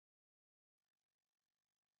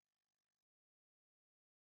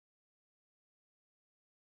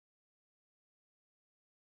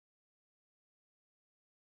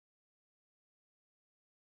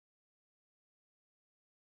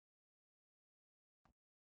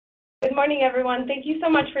Good morning, everyone. Thank you so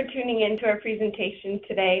much for tuning in to our presentation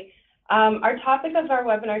today. Our topic of our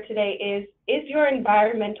webinar today is your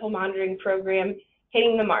environmental monitoring program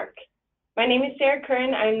hitting the mark? My name is Sarah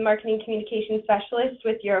Curran. I'm the Marketing Communications Specialist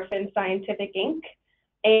with Eurofins Scientific Inc.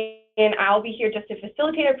 And I'll be here just to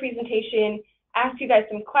facilitate our presentation, ask you guys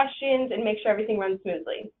some questions, and make sure everything runs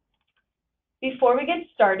smoothly. Before we get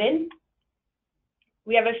started,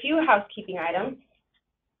 we have a few housekeeping items.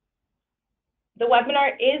 The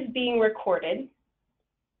webinar is being recorded.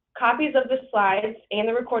 Copies of the slides and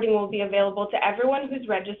the recording will be available to everyone who's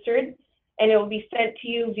registered, and it will be sent to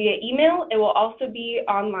you via email. It will also be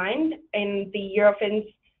online in the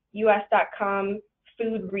EurofinsUS.com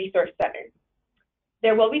Food Resource Center.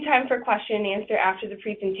 There will be time for question and answer after the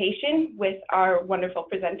presentation with our wonderful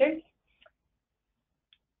presenters.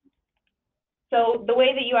 So the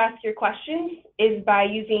way that you ask your questions is by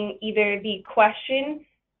using either the question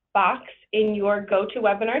box in your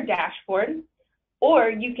GoToWebinar dashboard, or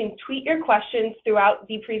you can tweet your questions throughout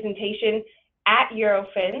the presentation at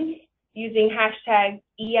Eurofins using hashtag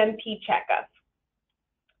EMPCheckup.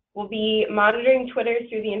 We'll be monitoring Twitter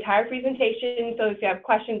through the entire presentation, so if you have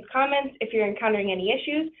questions, comments, if you're encountering any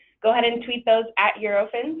issues, go ahead and tweet those at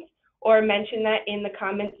Eurofins or mention that in the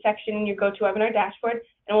comments section in your GoToWebinar dashboard,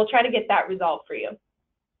 and we'll try to get that resolved for you.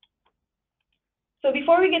 So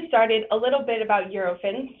before we get started, a little bit about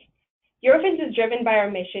Eurofins. Eurofins is driven by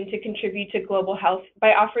our mission to contribute to global health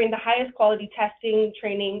by offering the highest quality testing,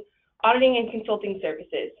 training, auditing, and consulting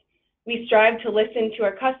services. We strive to listen to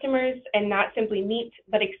our customers and not simply meet,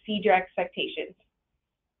 but exceed your expectations.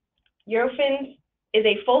 Eurofins is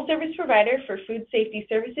a full-service provider for food safety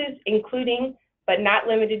services, including, but not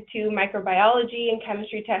limited to, microbiology and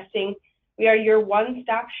chemistry testing. We are your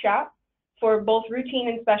one-stop shop for both routine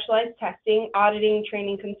and specialized testing, auditing,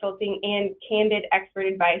 training, consulting, and candid expert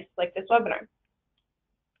advice like this webinar.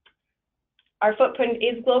 Our footprint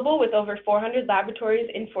is global with over 400 laboratories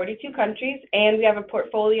in 42 countries, and we have a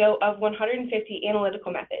portfolio of 150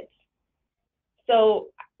 analytical methods. So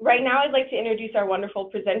right now I'd like to introduce our wonderful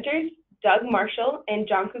presenters, Doug Marshall and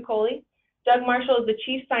John Kukoly. Doug Marshall is the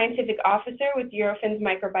Chief Scientific Officer with Eurofins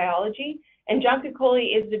Microbiology, and John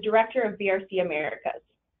Kukoly is the Director of BRC Americas.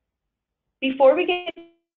 Before we get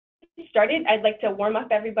started, I'd like to warm up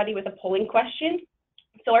everybody with a polling question.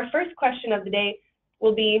 So our first question of the day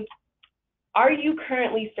will be, are you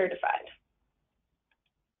currently certified?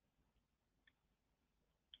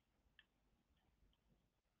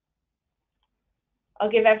 I'll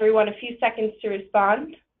give everyone a few seconds to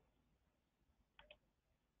respond.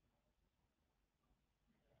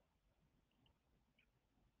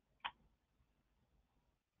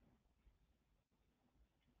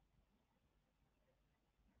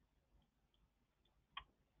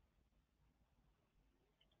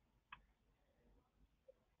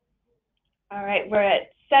 All right, we're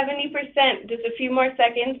at 70%, just a few more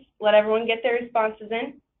seconds. Let everyone get their responses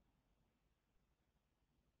in.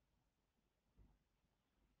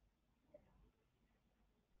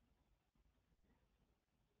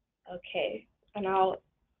 Okay, and I'll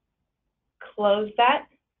close that,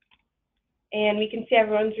 and we can see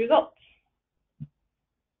everyone's results.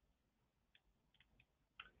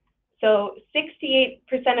 So 68%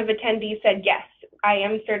 of attendees said, yes, I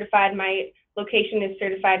am certified, my location is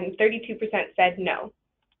certified, and 32% said no.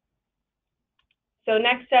 So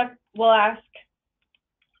next up, we'll ask,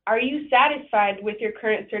 are you satisfied with your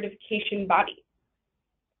current certification body?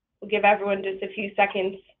 We'll give everyone just a few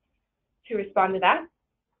seconds to respond to that.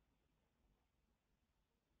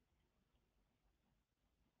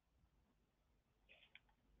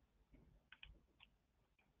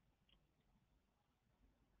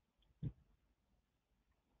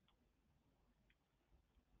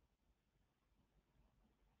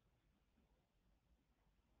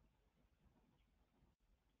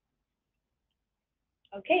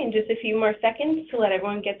 Okay, and just a few more seconds to let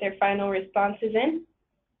everyone get their final responses in.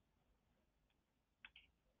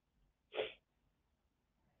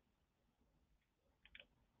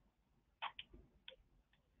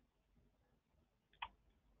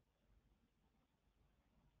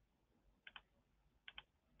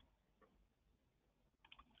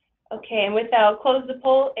 Okay, and with that, I'll close the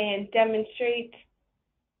poll and demonstrate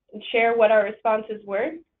and share what our responses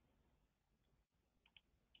were.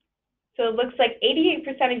 So it looks like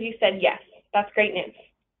 88% of you said yes. That's great news.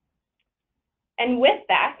 And with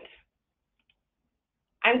that,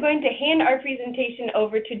 I'm going to hand our presentation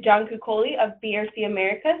over to John Kukoly of BRC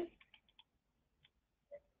Americas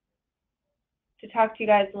to talk to you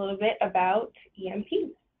guys a little bit about EMP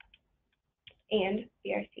and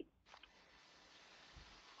BRC.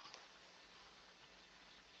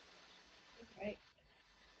 All right.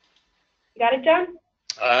 You got it, John?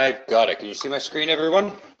 I've got it. Can you see my screen,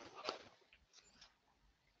 everyone?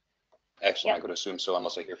 Excellent. Yep. I'm going to assume so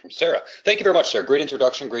unless I hear from Sarah. Thank you very much, Sarah. Great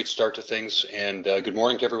introduction, great start to things, and good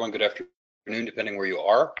morning to everyone. Good afternoon, depending where you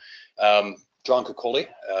are. John Kukoly.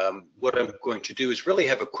 What I'm going to do is really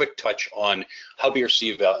have a quick touch on how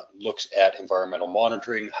BRC looks at environmental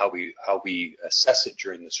monitoring, how we assess it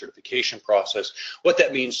during the certification process, what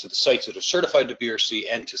that means to the sites that are certified to BRC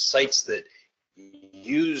and to sites that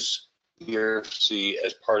use BRC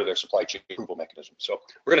as part of their supply chain approval mechanism. So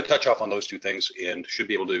we're going to touch off on those two things and should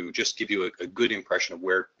be able to just give you a good impression of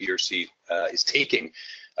where BRC is taking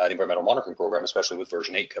the environmental monitoring program, especially with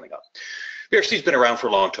version 8 coming up. BRC has been around for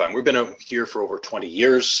a long time. We've been here for over 20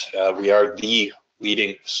 years. We are the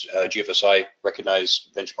leading GFSI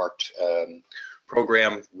recognized benchmarked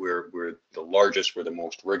program. We're the largest, we're the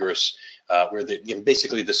most rigorous, we're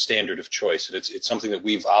basically the standard of choice. And it's something that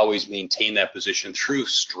we've always maintained that position through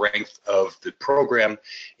strength of the program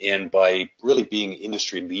and by really being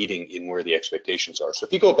industry leading in where the expectations are. So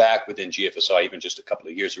if you go back within GFSI, even just a couple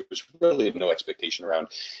of years, there was really no expectation around,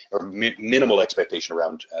 or minimal expectation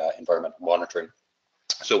around environmental monitoring.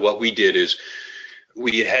 So what we did is,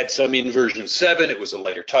 we had some in version 7, it was a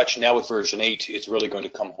lighter touch. Now with version 8, it's really going to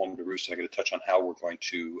come home to roost. I'm going to touch on how we're going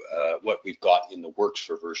to, what we've got in the works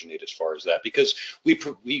for version 8 as far as that, because we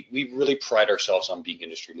really pride ourselves on being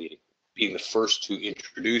industry leading, being the first to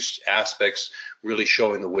introduce aspects, really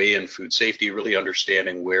showing the way in food safety, really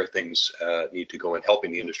understanding where things need to go and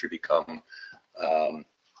helping the industry become,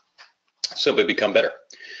 simply become better.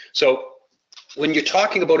 So, when you're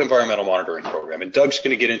talking about environmental monitoring program, and Doug's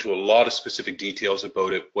going to get into a lot of specific details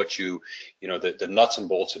about it, what the nuts and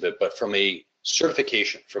bolts of it, but from a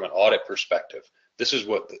certification, from an audit perspective, this is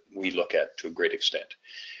what we look at to a great extent.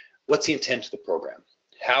 What's the intent of the program?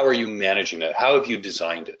 How are you managing it? How have you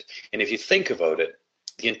designed it? And if you think about it,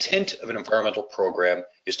 the intent of an environmental program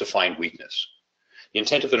is to find weakness. The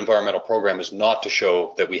intent of an environmental program is not to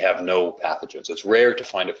show that we have no pathogens. It's rare to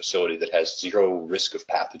find a facility that has zero risk of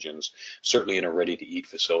pathogens, certainly in a ready-to-eat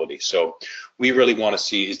facility. So we really want to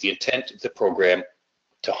see, is the intent of the program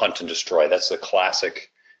to hunt and destroy? That's the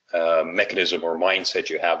classic mechanism or mindset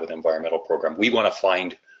you have with an environmental program. We want to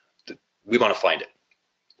find it.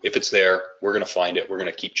 If it's there, we're going to find it. We're going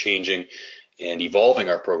to keep changing and evolving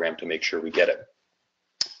our program to make sure we get it.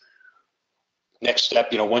 Next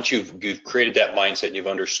step, once you've created that mindset and you've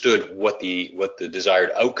understood what the desired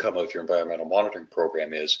outcome of your environmental monitoring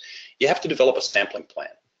program is, you have to develop a sampling plan.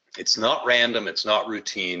 It's not random, it's not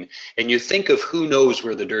routine, and you think of who knows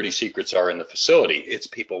where the dirty secrets are in the facility. It's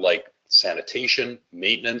people like sanitation,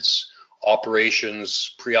 maintenance,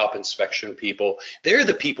 operations, pre-op inspection people. They're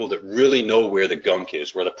the people that really know where the gunk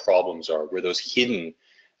is, where the problems are, where those hidden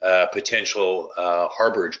potential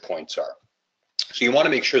harborage points are. So you want to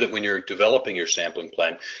make sure that when you're developing your sampling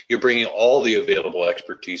plan, you're bringing all the available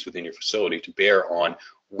expertise within your facility to bear on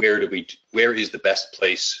where is the best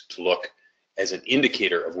place to look as an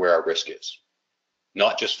indicator of where our risk is.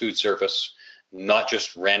 Not just food surface, not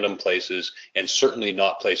just random places, and certainly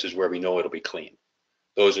not places where we know it'll be clean.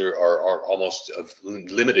 Those are almost of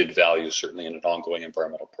limited value, certainly in an ongoing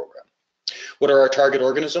environmental program. What are our target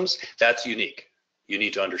organisms? That's unique. You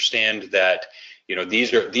need to understand that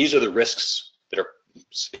these are the risks that are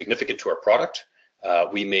significant to our product.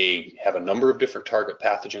 We may have a number of different target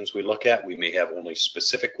pathogens we look at. We may have only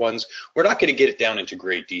specific ones. We're not going to get it down into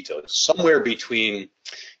great detail. It's somewhere between,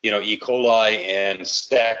 E. coli and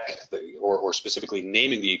STEC, or specifically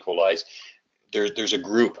naming the E. colis. There's a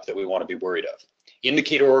group that we want to be worried of.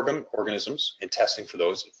 Indicator organisms and testing for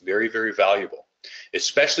those, very, very valuable,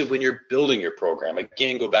 especially when you're building your program.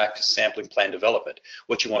 Again, go back to sampling plan development.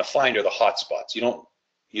 What you want to find are the hot spots. You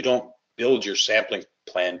don't build your sampling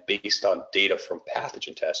plan based on data from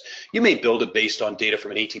pathogen tests. You may build it based on data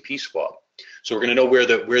from an ATP swab. So we're going to know where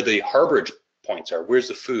the harborage points are. Where's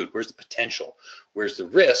the food? Where's the potential? Where's the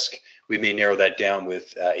risk? We may narrow that down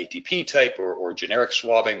with ATP type or generic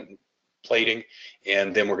swabbing, plating,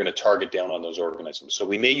 and then we're going to target down on those organisms. So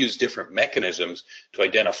we may use different mechanisms to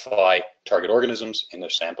identify target organisms in their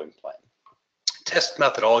sampling plan. Test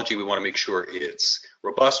methodology, we want to make sure it's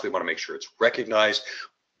robust. We want to make sure it's recognized.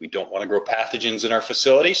 We don't want to grow pathogens in our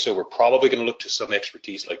facility, so we're probably going to look to some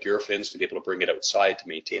expertise like Eurofins to be able to bring it outside to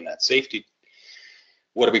maintain that safety.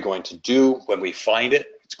 What are we going to do when we find it?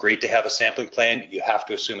 It's great to have a sampling plan. You have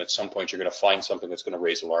to assume at some point you're going to find something that's going to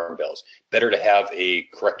raise alarm bells. Better to have a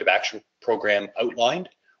corrective action program outlined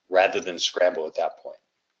rather than scramble at that point.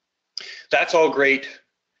 That's all great.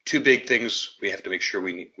 Two big things we have to make sure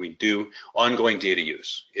we do. Ongoing data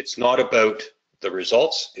use. It's not about the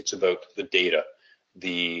results, it's about the data.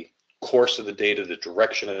 The course of the data, the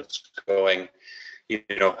direction it's going. You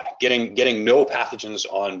know, getting no pathogens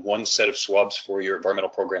on one set of swabs for your environmental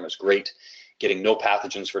program is great. Getting no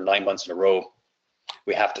pathogens for 9 months in a row,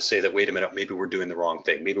 we have to say that, wait a minute, maybe we're doing the wrong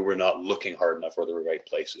thing. Maybe we're not looking hard enough for the right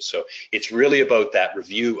places. So it's really about that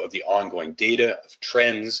review of the ongoing data, of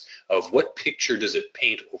trends, of what picture does it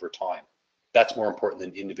paint over time. That's more important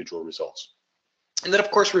than individual results. And then,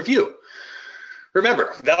 of course, review.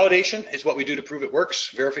 Remember, validation is what we do to prove it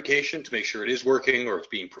works. Verification to make sure it is working or it's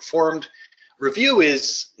being performed. Review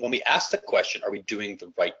is when we ask the question, are we doing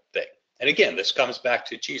the right thing? And again, this comes back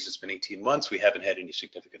to, geez, it's been 18 months. We haven't had any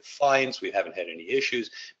significant fines. We haven't had any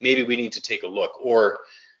issues. Maybe we need to take a look. Or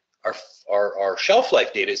our shelf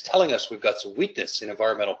life data is telling us we've got some weakness in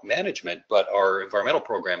environmental management, but our environmental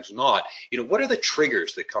program's not. You know, what are the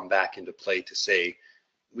triggers that come back into play to say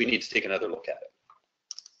we need to take another look at it?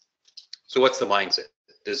 So what's the mindset?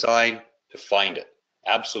 Design to find it.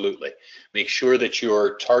 Absolutely. Make sure that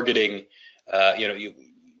you're targeting,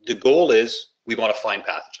 the goal is we want to find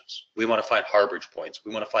pathogens. We want to find harborage points.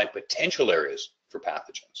 We want to find potential areas for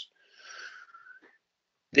pathogens.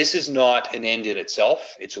 This is not an end in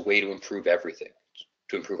itself. It's a way to improve everything,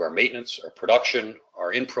 to improve our maintenance, our production,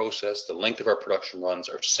 our in-process, the length of our production runs,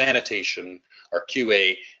 our sanitation, our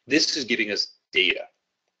QA. This is giving us data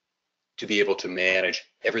to be able to manage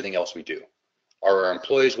everything else we do. Are our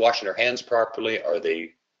employees washing their hands properly? Are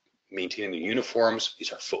they maintaining the uniforms?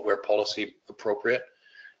 Is our footwear policy appropriate?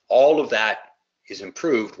 All of that is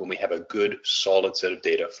improved when we have a good, solid set of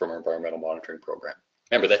data from our environmental monitoring program.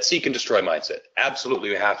 Remember, that seek and destroy mindset. Absolutely,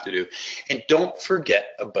 we have to do. And don't forget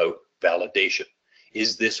about validation.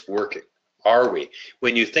 Is this working? Are we?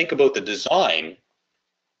 When you think about the design,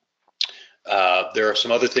 there are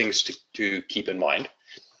some other things to keep in mind.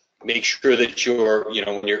 Make sure that you're,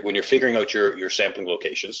 when you're figuring out your sampling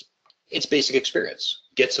locations, it's basic experience.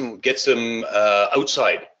 Get some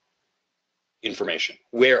outside information.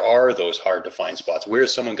 Where are those hard to find spots? Where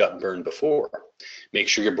has someone gotten burned before? Make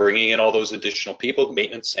sure you're bringing in all those additional people.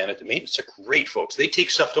 Maintenance are great folks. They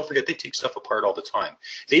take stuff, don't forget, they take stuff apart all the time.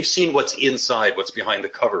 They've seen what's inside, what's behind the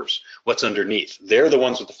covers, what's underneath. They're the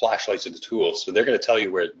ones with the flashlights and the tools, so they're going to tell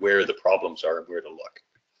you where the problems are and where to look.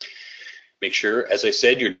 Make sure, as I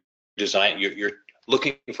said, you're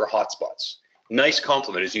looking for hotspots. Nice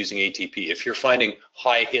compliment is using ATP. If you're finding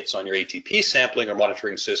high hits on your ATP sampling or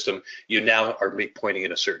monitoring system, you now are pointing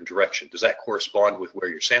in a certain direction. Does that correspond with where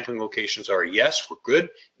your sampling locations are? Yes, we're good.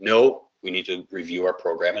 No, we need to review our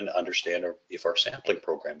program and understand if our sampling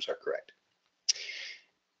programs are correct.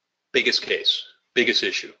 Biggest case, biggest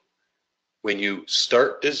issue. When you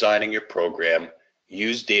start designing your program,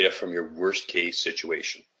 use data from your worst case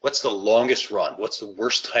situation. What's the longest run? What's the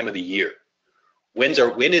worst time of the year? When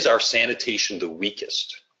is our sanitation the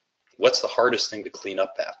weakest? What's the hardest thing to clean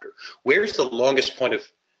up after? Where's the longest point of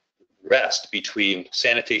rest between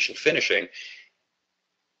sanitation finishing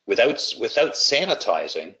without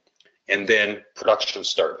sanitizing and then production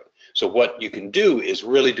starting? So what you can do is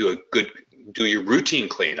really do your routine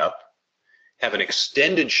cleanup, have an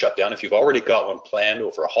extended shutdown. If you've already got one planned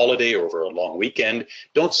over a holiday or over a long weekend,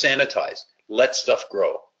 don't sanitize. Let stuff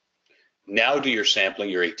grow. Now do your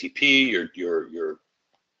sampling, your ATP, your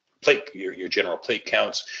plate, your general plate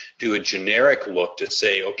counts. Do a generic look to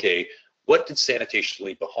say, okay, what did sanitation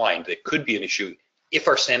leave behind that could be an issue if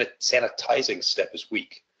our sanitizing step is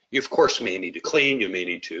weak? You of course may need to clean.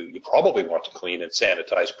 You probably want to clean and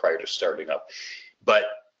sanitize prior to starting up, but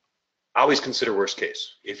always consider worst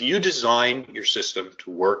case. If you design your system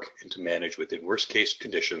to work and to manage within worst case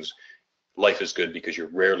conditions, life is good because you're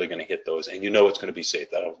rarely going to hit those, and you know it's going to be safe.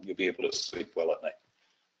 You'll be able to sleep well at night.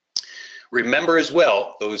 Remember as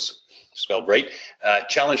well, those spelled right,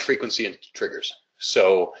 challenge frequency and triggers.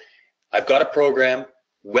 So I've got a program,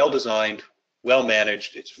 well designed, well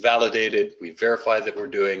managed, it's validated, we verified that we're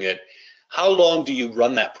doing it. How long do you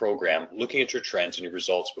run that program, looking at your trends and your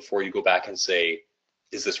results before you go back and say,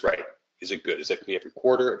 is this right? Is it good? Is that going to be every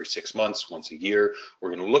quarter, every 6 months, once a year?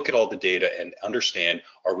 We're going to look at all the data and understand,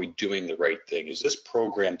 are we doing the right thing? Is this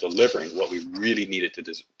program delivering what we really need it to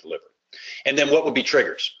deliver? And then what would be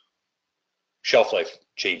triggers? Shelf life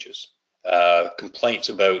changes, complaints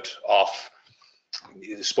about off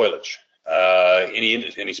spoilage, any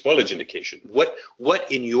spoilage indication.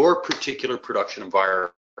 What in your particular production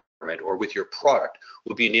environment or with your product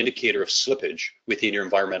will be an indicator of slippage within your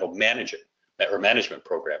environmental management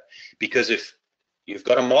program? Because if you've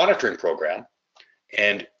got a monitoring program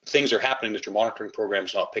and things are happening that your monitoring program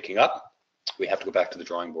is not picking up, we have to go back to the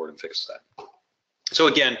drawing board and fix that. So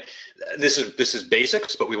again, this is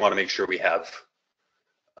basics, but we want to make sure we have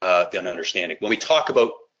an understanding. When we talk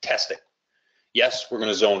about testing, Yes, we're going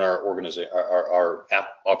to zone our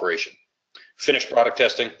operation. Finished product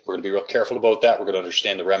testing, we're going to be real careful about that. We're going to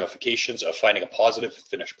understand the ramifications of finding a positive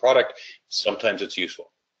finished product. Sometimes it's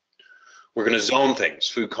useful. We're going to zone things,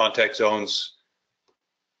 food contact zones,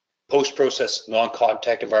 post-process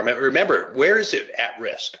non-contact environment. Remember, where is it at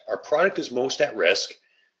risk? Our product is most at risk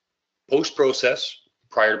post-process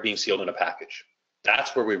prior to being sealed in a package.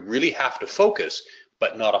 That's where we really have to focus,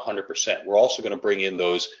 but not 100%. We're also going to bring in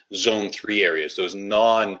those zone 3 areas, those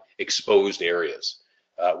non-exposed areas.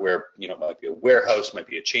 Where, you know, it might be a warehouse, might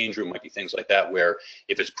be a change room, might be things like that, where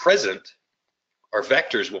if it's present, our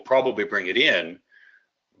vectors will probably bring it in,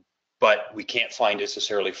 but we can't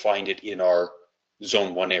necessarily find it in our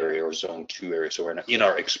zone 1 area or zone 2 area, so we're in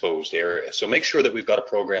our exposed area. So make sure that we've got a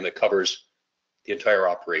program that covers the entire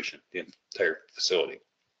operation, the entire facility.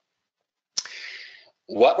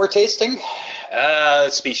 What we're tasting,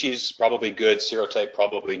 species probably good, serotype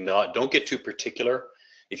probably not. Don't get too particular.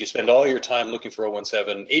 If you spend all your time looking for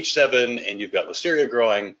 017H7 and you've got Listeria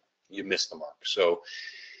growing, you miss the mark. So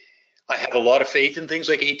I have a lot of faith in things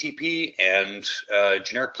like ATP and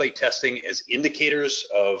generic plate testing as indicators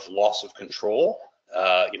of loss of control.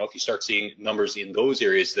 You know, if you start seeing numbers in those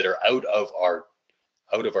areas that are out of our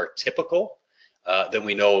typical, then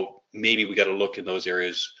we know maybe we got to look in those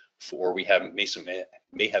areas for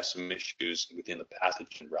may have some issues within the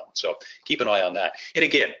pathogen realm. So keep an eye on that. And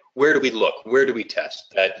again, where do we look? Where do we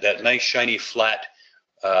test? That nice, shiny, flat,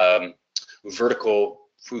 vertical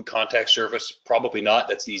food contact surface? Probably not.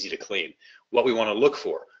 That's easy to clean. What we want to look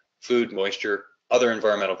for: food, moisture, other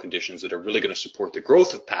environmental conditions that are really going to support the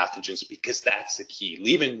growth of pathogens, because that's the key.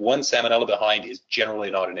 Leaving one salmonella behind is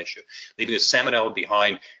generally not an issue. Leaving a salmonella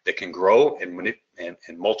behind that can grow and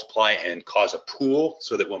multiply and cause a pool,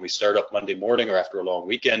 so that when we start up Monday morning or after a long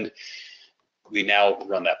weekend, we now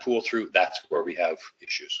run that pool through, that's where we have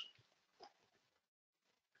issues.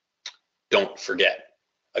 Don't forget,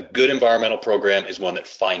 a good environmental program is one that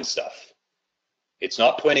finds stuff. It's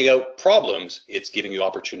not pointing out problems, it's giving you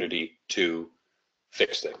opportunity to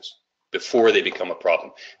fix things before they become a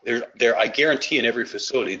problem. I guarantee in every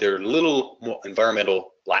facility, there are little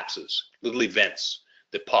environmental lapses, little events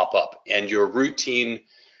that pop up, and your routine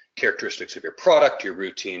characteristics of your product, your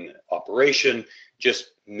routine operation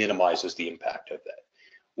just minimizes the impact of that.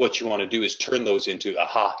 What you want to do is turn those into,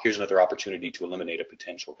 aha, here's another opportunity to eliminate a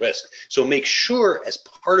potential risk. So make sure as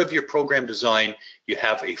part of your program design, you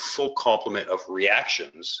have a full complement of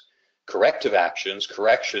reactions, corrective actions,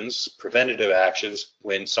 corrections, preventative actions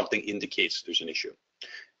when something indicates there's an issue.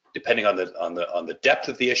 Depending on the depth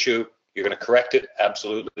of the issue, you're going to correct it,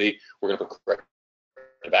 absolutely. We're going to put corrective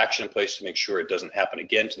action in place to make sure it doesn't happen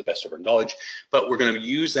again to the best of our knowledge, but we're going to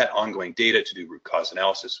use that ongoing data to do root cause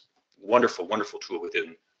analysis. Wonderful, wonderful tool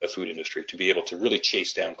within the food industry to be able to really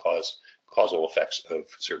chase down causal effects of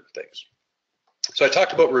certain things. So I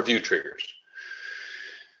talked about review triggers.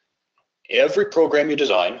 Every program you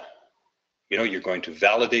design, you know, you're going to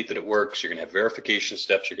validate that it works, you're going to have verification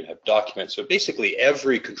steps, you're going to have documents. So basically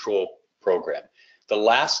every control program, the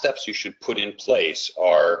last steps you should put in place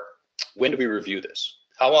are, when do we review this?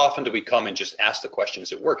 How often do we come and just ask the question,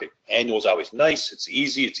 is it working? Annual is always nice, it's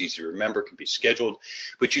easy to remember, can be scheduled,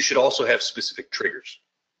 but you should also have specific triggers.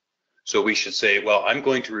 So we should say, well, I'm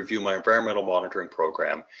going to review my environmental monitoring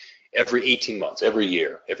program every 18 months, every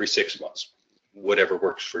year, every 6 months, whatever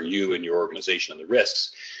works for you and your organization and the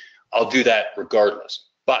risks. I'll do that regardless.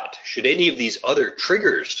 But should any of these other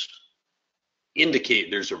triggers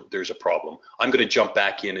indicate there's a problem, I'm going to jump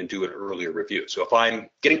back in and do an earlier review. So if I'm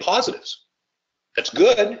getting positives, that's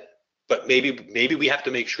good, but maybe we have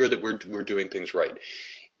to make sure that we're doing things right.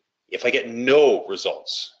 If I get no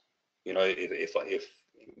results, you know, if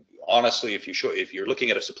honestly, if you're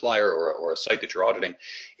looking at a supplier or a site that you're auditing,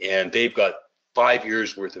 and they've got 5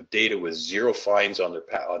 years worth of data with 0 fines on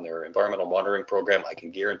their environmental monitoring program, I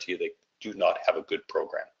can guarantee they do not have a good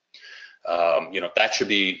program. You know, that should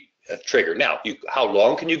be a trigger. Now, how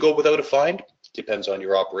long can you go without a fine? Depends on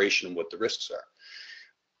your operation and what the risks are.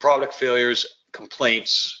 Product failures,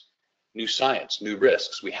 complaints, new science, new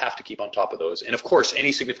risks, we have to keep on top of those. And of course,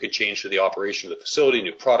 any significant change to the operation of the facility,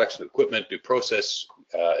 new products, new equipment, new process,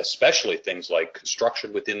 especially things like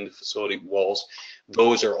construction within the facility walls,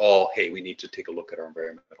 those are all, hey, we need to take a look at our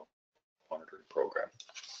environmental monitoring program.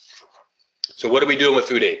 So what are we doing with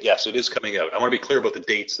Food Aid? Yes, it is coming out. I want to be clear about the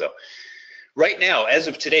dates though. Right now, as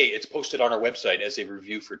of today, it's posted on our website as a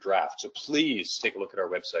review for draft. So please take a look at our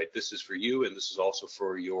website. This is for you, and this is also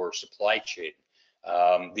for your supply chain.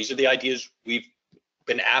 These are the ideas we've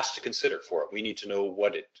been asked to consider for it. We need to know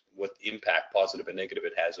what impact, positive and negative,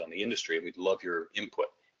 it has on the industry, and we'd love your input.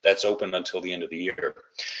 That's open until the end of the year.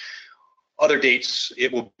 Other dates,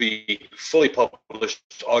 it will be fully published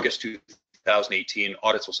August 2018.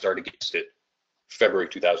 Audits will start against it February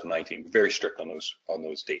 2019. Very strict on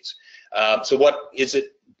those dates. So what is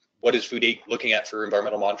it? What is Food 8 looking at for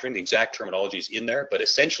environmental monitoring? The exact terminology is in there, but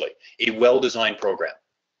essentially a well-designed program.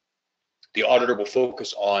 The auditor will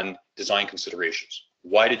focus on design considerations.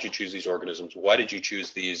 Why did you choose these organisms? Why did you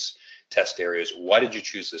choose these test areas? Why did you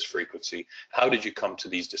choose this frequency? How did you come to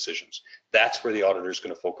these decisions? That's where the auditor is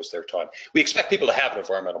going to focus their time. We expect people to have an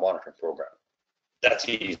environmental monitoring program. That's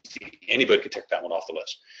easy. Anybody could tick that one off the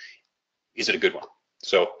list. Is it a good one?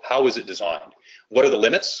 So how is it designed? What are the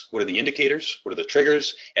limits? What are the indicators? What are the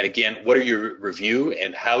triggers? And again, what are your review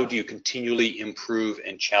and how do you continually improve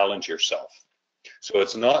and challenge yourself? So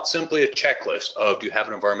it's not simply a checklist of, do you have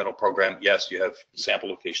an environmental program? Yes. Do you have sample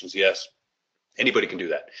locations? Yes. Anybody can do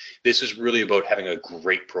that. This is really about having a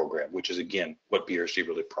great program, which is again what BRC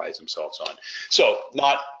really prides themselves on. So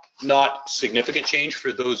not significant change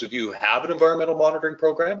for those of you who have an environmental monitoring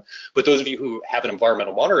program, but those of you who have an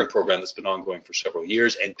environmental monitoring program that's been ongoing for several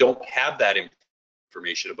years and don't have that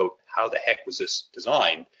information about how the heck was this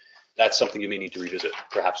designed, that's something you may need to revisit,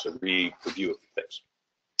 perhaps a review of things.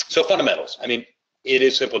 So fundamentals, I mean, it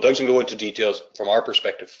is simple. Doug's gonna go into details. From our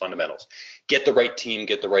perspective, fundamentals. Get the right team,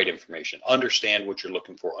 get the right information, understand what you're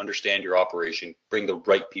looking for, understand your operation, bring the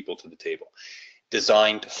right people to the table.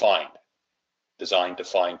 Design to find. Design to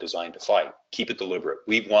find, design to find. Keep it deliberate.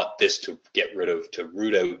 We want this to get rid of, to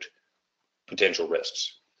root out potential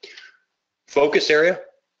risks. Focus area,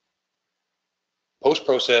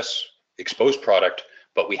 post-process, exposed product,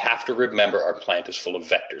 but we have to remember our plant is full of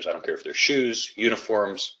vectors. I don't care if they're shoes,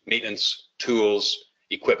 uniforms, maintenance, tools,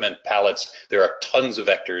 equipment, pallets. There are tons of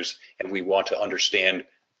vectors, and we want to understand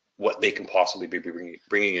what they can possibly be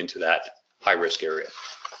bringing into that high-risk area.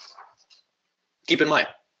 Keep in mind,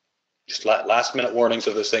 just last minute warnings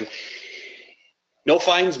of this thing. No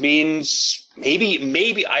fines means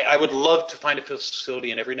maybe I would love to find a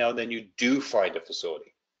facility, and every now and then you do find a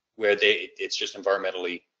facility where it's just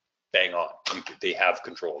environmentally bang on. They have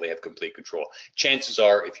control, they have complete control. Chances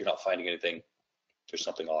are, if you're not finding anything, there's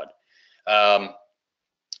something odd.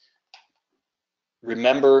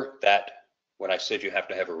 Remember that when I said you have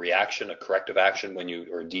to have a reaction, a corrective action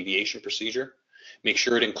or a deviation procedure, make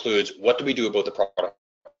sure it includes what do we do about the product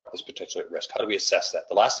is potentially at risk. How do we assess that?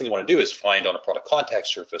 The last thing you want to do is find on a product contact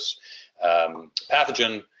surface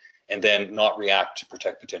pathogen and then not react to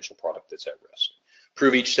protect potential product that's at risk.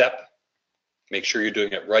 Prove each step. Make sure you're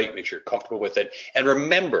doing it right. Make sure you're comfortable with it. And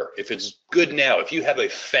remember, if it's good now, if you have a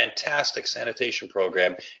fantastic sanitation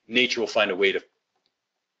program, nature will find a way to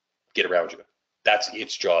get around you. That's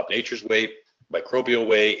its job. Nature's way, microbial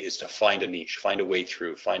way, is to find a niche, find a way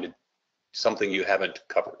through, find something you haven't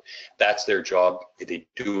covered. That's their job. They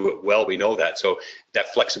do it well. We know that. So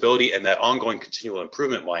that flexibility and that ongoing continual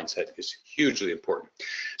improvement mindset is hugely important.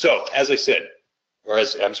 So as I said, or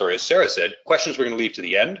as Sarah said, questions we're going to leave to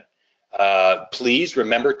the end. Please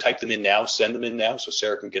remember, type them in now, send them in now so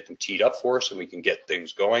Sarah can get them teed up for us and we can get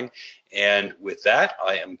things going. And with that,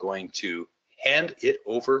 I am going to hand it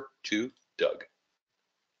over to Doug.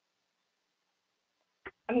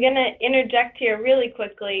 I'm going to interject here really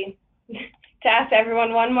quickly to ask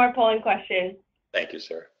everyone one more polling question. Thank you,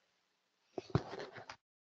 Sarah.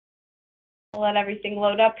 I'll let everything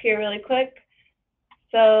load up here really quick.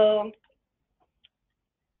 So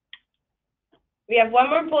we have one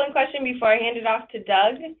more polling question before I hand it off to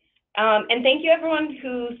Doug. And thank you everyone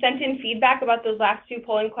who sent in feedback about those last two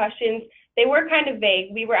polling questions. They were kind of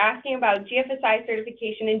vague. We were asking about GFSI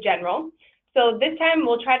certification in general. So this time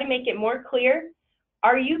we'll try to make it more clear.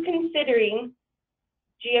 Are you considering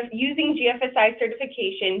using GFSI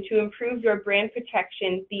certification to improve your brand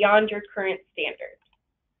protection beyond your current standards?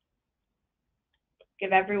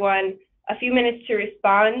 Give everyone a few minutes to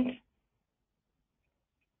respond.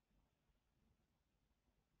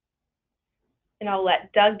 And I'll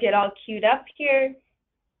let Doug get all queued up here.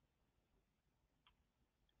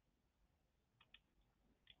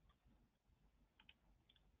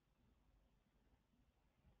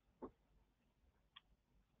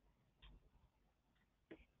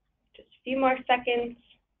 Just a few more seconds.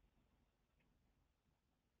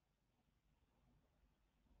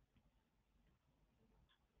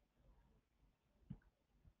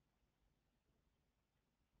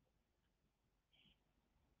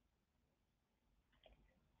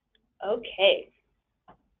 Okay.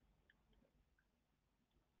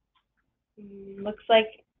 Looks like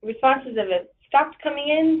responses have stopped coming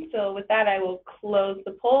in. So with that, I will close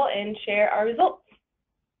the poll and share our results.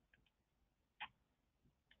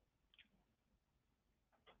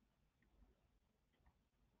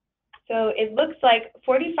 So it looks like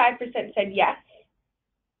 45% said yes,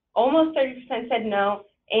 almost 30% said no,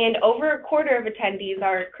 and over a quarter of attendees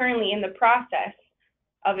are currently in the process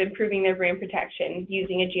of improving their brand protection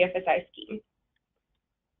using a GFSI scheme.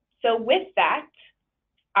 So with that,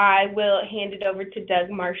 I will hand it over to Doug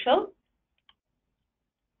Marshall.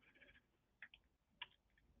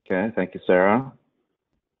 Okay, thank you, Sarah.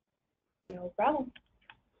 No problem.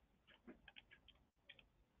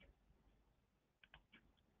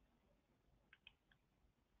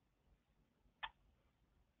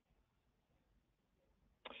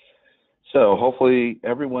 So hopefully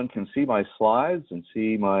everyone can see my slides and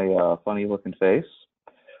see my funny looking face.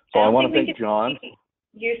 So I want to thank John.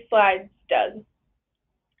 Your slides, Doug.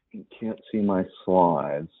 You can't see my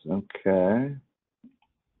slides. Okay.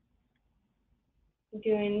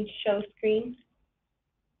 Doing show screen.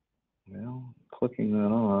 Well, clicking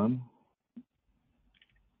that on.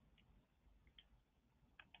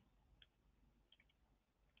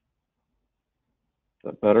 Is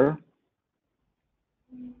that better?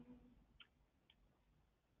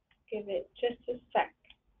 Give it just a sec.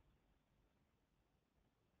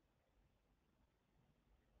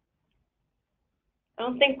 I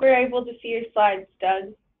don't think we're able to see your slides,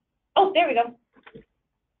 Doug. Oh, there we go.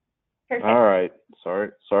 Perfect. All right.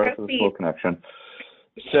 Sorry for the slow connection.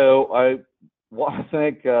 So I want to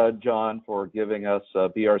thank John for giving us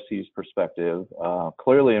BRC's perspective.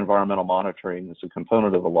 Clearly, environmental monitoring is a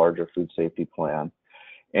component of a larger food safety plan,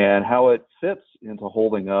 and how it fits into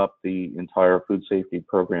holding up the entire food safety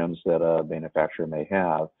programs that a manufacturer may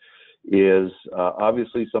have is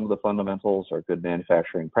obviously some of the fundamentals are good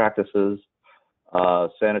manufacturing practices,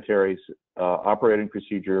 sanitary operating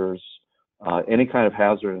procedures, any kind of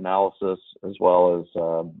hazard analysis, as well as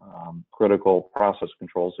critical process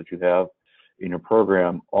controls that you have in your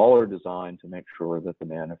program, all are designed to make sure that the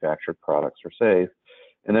manufactured products are safe.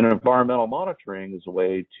 And then environmental monitoring is a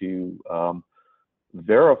way to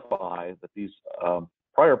verify that these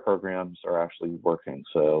prior programs are actually working.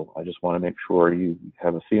 So I just want to make sure you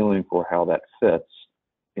have a feeling for how that fits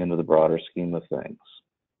into the broader scheme of things.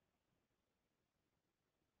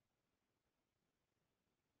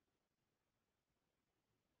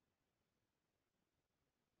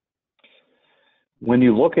 When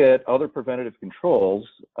you look at other preventative controls,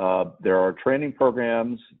 there are training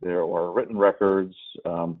programs, there are written records.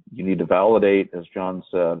 You need to validate, as John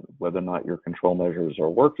said, whether or not your control measures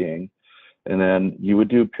are working. And then you would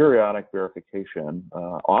do periodic verification.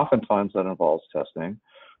 Oftentimes that involves testing,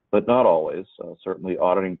 but not always. Certainly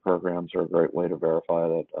auditing programs are a great way to verify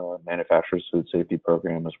that a manufacturer's food safety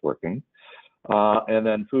program is working. And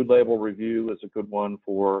then food label review is a good one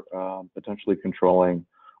for potentially controlling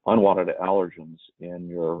unwanted allergens in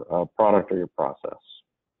your product or your process.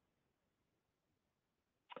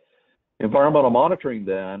 Environmental monitoring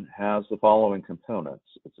then has the following components.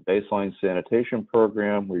 It's a baseline sanitation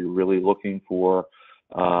program where you're really looking for,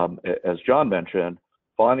 as John mentioned,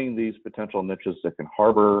 finding these potential niches that can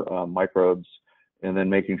harbor microbes, and then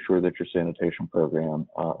making sure that your sanitation program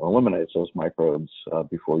eliminates those microbes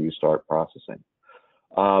before you start processing.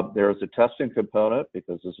 There is a testing component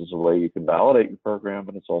because this is a way you can validate your program,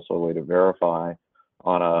 but it's also a way to verify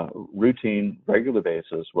on a routine, regular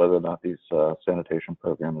basis whether or not this sanitation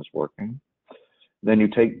program is working. Then you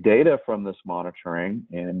take data from this monitoring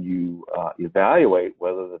and you evaluate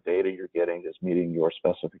whether the data you're getting is meeting your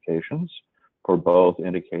specifications for both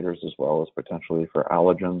indicators as well as potentially for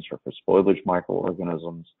allergens or for spoilage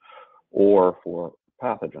microorganisms or for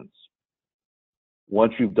pathogens.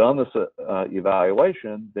 Once you've done this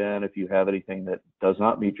evaluation, then if you have anything that does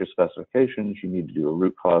not meet your specifications, you need to do a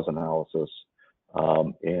root cause analysis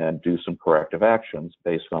and do some corrective actions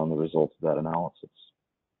based on the results of that analysis.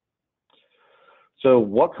 So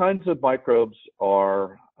what kinds of microbes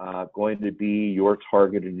are going to be your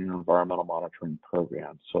target in your environmental monitoring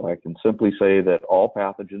program? So I can simply say that all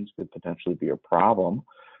pathogens could potentially be a problem.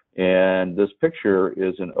 And this picture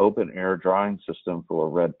is an open air drying system for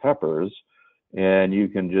red peppers. And you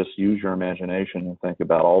can just use your imagination and think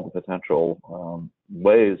about all the potential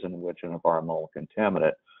ways in which an environmental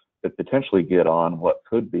contaminant could potentially get on what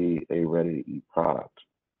could be a ready-to-eat product.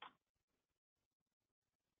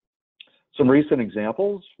 Some recent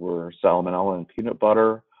examples were salmonella in peanut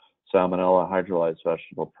butter, salmonella hydrolyzed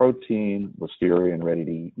vegetable protein, listeria in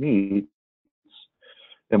ready-to-eat meats.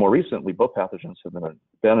 And more recently, both pathogens have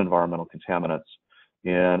been environmental contaminants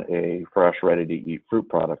in a fresh, ready-to-eat fruit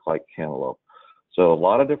product like cantaloupe. So a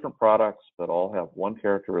lot of different products, but all have one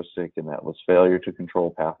characteristic, and that was failure to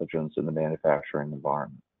control pathogens in the manufacturing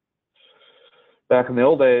environment. Back in the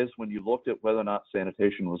old days, when you looked at whether or not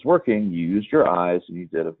sanitation was working, you used your eyes and you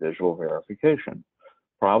did a visual verification.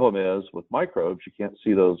 Problem is, with microbes, you can't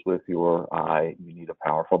see those with your eye. You need a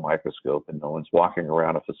powerful microscope, and no one's walking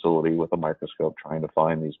around a facility with a microscope trying to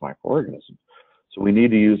find these microorganisms. So we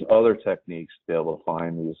need to use other techniques to be able to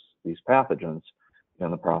find these pathogens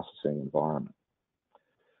in the processing environment.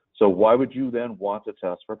 So why would you then want to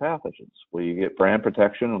test for pathogens? Well, you get brand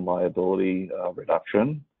protection and liability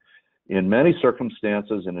reduction. In many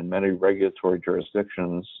circumstances and in many regulatory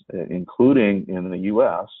jurisdictions, including in the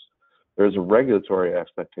US, there's a regulatory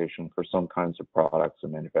expectation for some kinds of products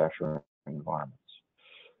and manufacturing environments.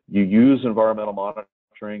 You use environmental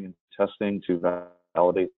monitoring and testing to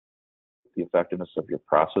validate the effectiveness of your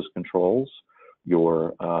process controls,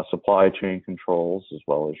 your supply chain controls, as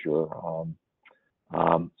well as your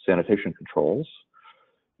sanitation controls.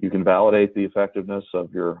 You can validate the effectiveness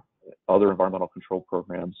of your other environmental control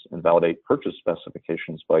programs and validate purchase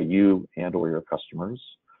specifications by you and or your customers.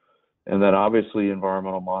 And then obviously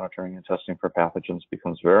environmental monitoring and testing for pathogens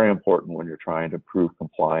becomes very important when you're trying to prove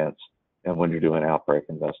compliance and when you're doing outbreak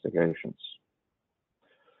investigations.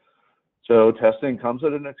 So testing comes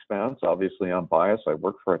at an expense. Obviously I'm biased. I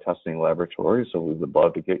work for a testing laboratory, so we would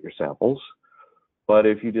love to get your samples. But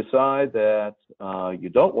if you decide that you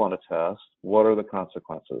don't want to test, what are the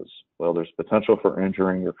consequences? Well, there's potential for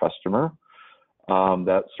injuring your customer.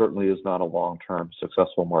 That certainly is not a long-term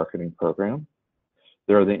successful marketing program.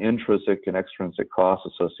 There are the intrinsic and extrinsic costs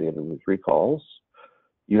associated with recalls.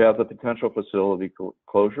 You have the potential facility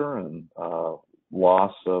closure and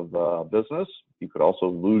loss of business. You could also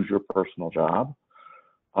lose your personal job.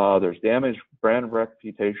 There's damaged brand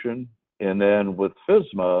reputation. And then with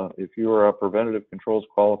FSMA, if you are a preventative controls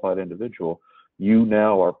qualified individual, you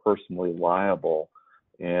now are personally liable.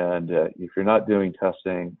 And if you're not doing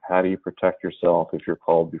testing, how do you protect yourself if you're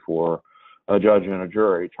called before a judge and a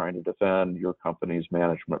jury trying to defend your company's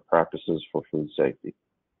management practices for food safety?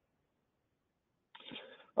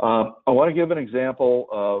 I want to give an example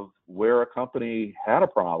of where a company had a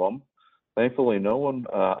problem. Thankfully, no one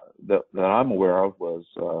that I'm aware of was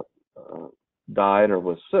died or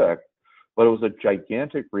was sick, but it was a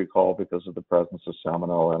gigantic recall because of the presence of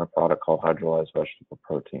salmonella in a product called hydrolyzed vegetable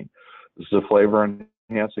protein. This is a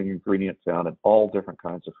flavor-enhancing ingredient found in all different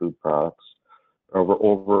kinds of food products.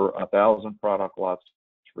 Over 1,000 product lots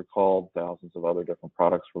recalled, thousands of other different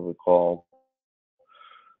products were recalled.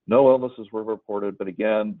 No illnesses were reported, but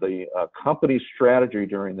again, the company's strategy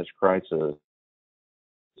during this crisis, and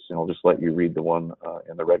I'll just let you read the one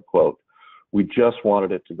in the red quote, we just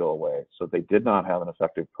wanted it to go away. So they did not have an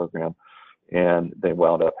effective program, and they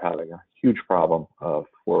wound up having a huge problem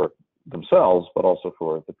for themselves, but also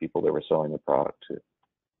for the people they were selling the product to.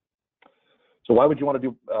 So why would you want to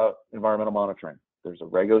do environmental monitoring? There's a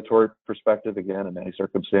regulatory perspective, again, in many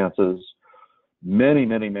circumstances. Many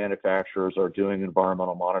manufacturers are doing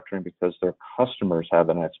environmental monitoring because their customers have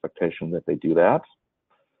an expectation that they do that.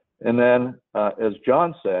 And then, as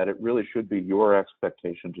John said, it really should be your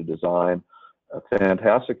expectation to design a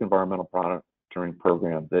fantastic environmental monitoring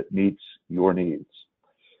program that meets your needs.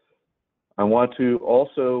 I want to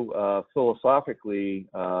also philosophically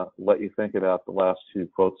let you think about the last two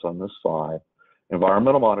quotes on this slide.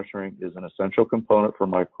 Environmental monitoring is an essential component for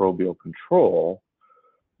microbial control,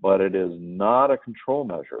 but it is not a control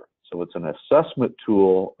measure. So it's an assessment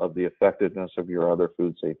tool of the effectiveness of your other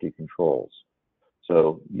food safety controls.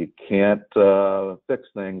 So you can't fix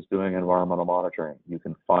things doing environmental monitoring. You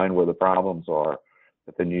can find where the problems are,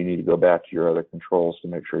 but then you need to go back to your other controls to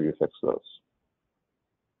make sure you fix those.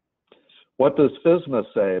 What does FSMA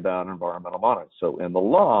say about environmental monitoring? So in the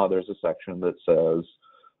law, there's a section that says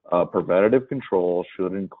preventative control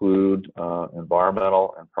should include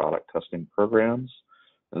environmental and product testing programs.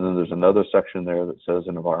 And then there's another section there that says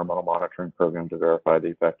an environmental monitoring program to verify the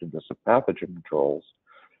effectiveness of pathogen controls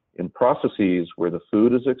in processes where the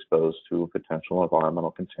food is exposed to a potential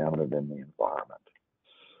environmental contaminant in the environment.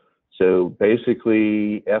 So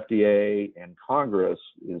basically, FDA and Congress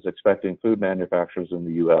is expecting food manufacturers in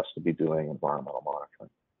the US to be doing environmental monitoring.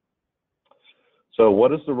 So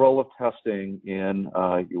what is the role of testing in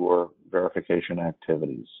your verification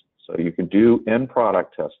activities? So you can do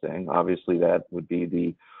in-product testing. Obviously, that would be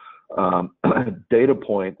the data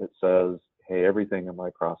point that says, hey, everything in my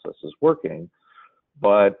process is working.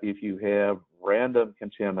 But if you have random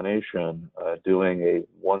contamination, doing a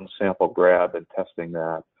one sample grab and testing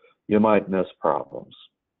that, you might miss problems.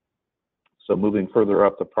 So moving further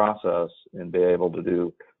up the process and be able to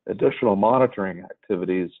do additional monitoring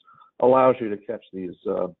activities allows you to catch these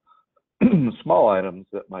small items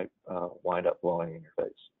that might wind up blowing in your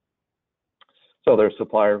face. So there's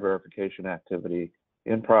supplier verification activity,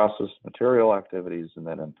 in-process material activities, and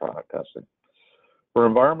then in-product testing. For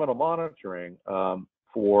environmental monitoring,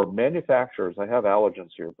 for manufacturers, I have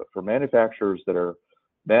allergens here, but for manufacturers that are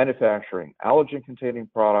manufacturing allergen-containing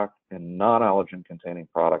product and non-allergen-containing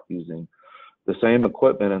product using the same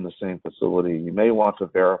equipment in the same facility, you may want to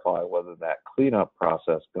verify whether that cleanup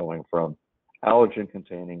process going from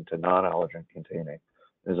allergen-containing to non-allergen-containing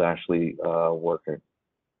is actually working.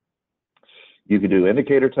 You can do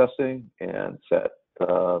indicator testing and set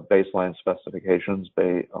baseline specifications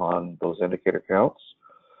based on those indicator counts.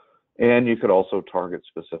 And you could also target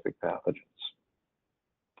specific pathogens.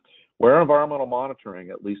 Where environmental monitoring,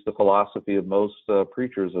 at least the philosophy of most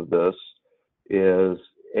preachers of this, is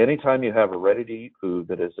anytime you have a ready-to-eat food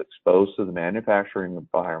that is exposed to the manufacturing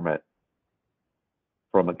environment,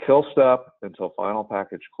 from a kill step until final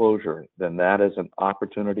package closure, then that is an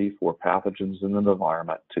opportunity for pathogens in the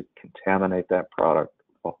environment to contaminate that product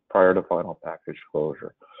prior to final package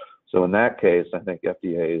closure. So in that case, I think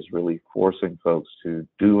FDA is really forcing folks to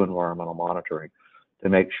do environmental monitoring to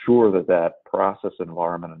make sure that that process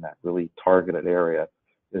environment in that really targeted area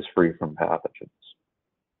is free from pathogens.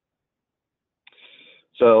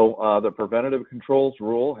 So the preventative controls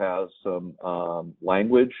rule has some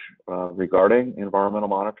language regarding environmental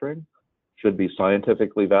monitoring. Should be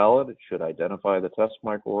scientifically valid. It should identify the test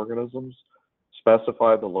microorganisms,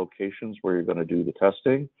 specify the locations where you're going to do the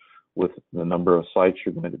testing with the number of sites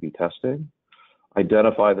you're going to be testing,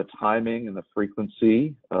 identify the timing and the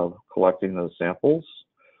frequency of collecting those samples,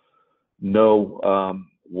 know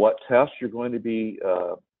what tests you're going to be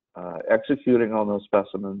executing on those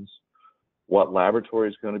specimens, what laboratory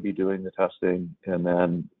is going to be doing the testing, and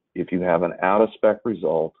then if you have an out-of-spec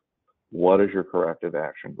result, what is your corrective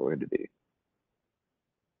action going to be?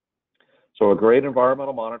 So a great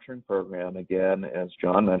environmental monitoring program, again, as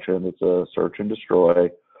John mentioned, it's a search and destroy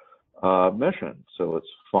mission. So it's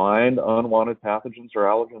find unwanted pathogens or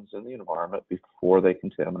allergens in the environment before they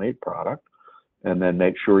contaminate product, and then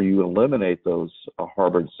make sure you eliminate those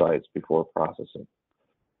harbored sites before processing.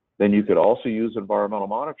 Then you could also use environmental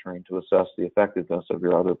monitoring to assess the effectiveness of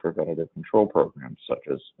your other preventative control programs, such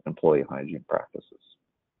as employee hygiene practices.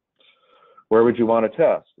 Where would you want to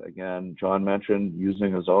test? Again, John mentioned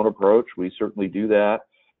using a zone approach. We certainly do that.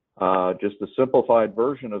 Just a simplified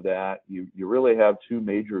version of that, you really have two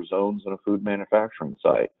major zones in a food manufacturing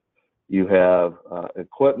site. You have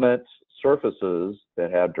equipment surfaces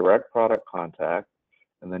that have direct product contact,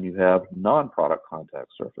 and then you have non-product contact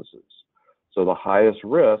surfaces. So the highest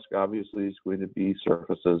risk, obviously, is going to be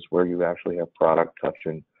surfaces where you actually have product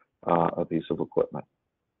touching a piece of equipment.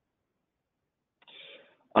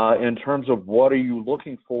 In terms of what are you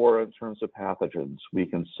looking for in terms of pathogens, we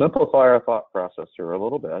can simplify our thought process here a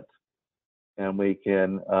little bit, and we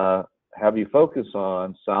can have you focus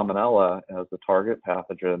on Salmonella as the target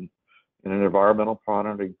pathogen in an environmental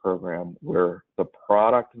monitoring program where the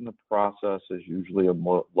product in the process is usually a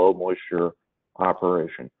low moisture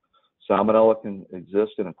operation. Salmonella can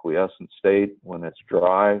exist in a quiescent state when it's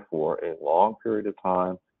dry for a long period of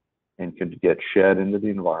time and can get shed into the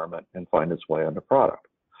environment and find its way onto product.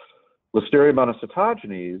 Listeria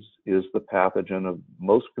monocytogenes is the pathogen of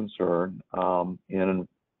most concern in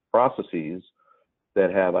processes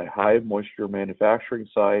that have a high moisture manufacturing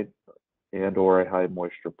site and or a high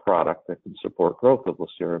moisture product that can support growth of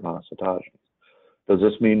Listeria monocytogenes. Does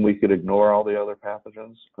this mean we could ignore all the other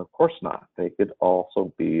pathogens? Of course not. They could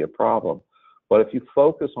also be a problem. But if you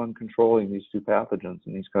focus on controlling these two pathogens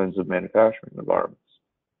in these kinds of manufacturing environments,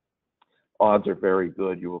 odds are very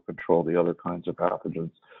good you will control the other kinds of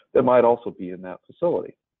pathogens that might also be in that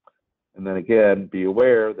facility. And then again, be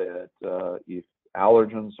aware that if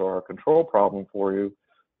allergens are a control problem for you,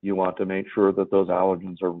 you want to make sure that those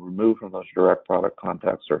allergens are removed from those direct product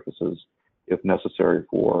contact surfaces if necessary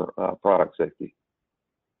for product safety.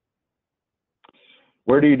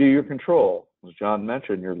 Where do you do your control? As John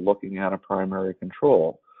mentioned, you're looking at a primary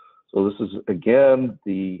control. So this is, again,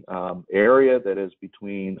 the area that is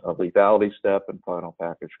between a lethality step and final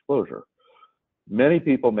package closure. Many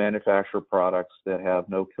people manufacture products that have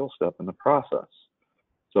no kill step in the process.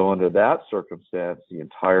 So under that circumstance, the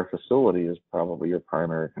entire facility is probably your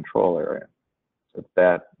primary control area. So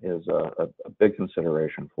that is a big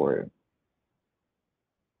consideration for you.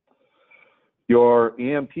 Your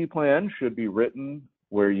EMP plan should be written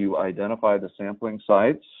where you identify the sampling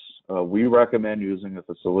sites. We recommend using a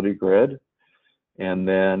facility grid, and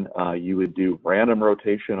then you would do random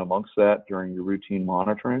rotation amongst that during your routine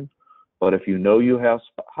monitoring. But if you know you have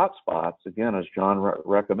hot spots, again, as John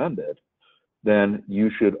recommended, then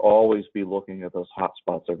you should always be looking at those hot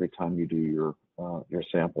spots every time you do your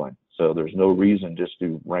sampling. So there's no reason just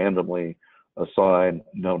to randomly assign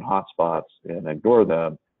known hot spots and ignore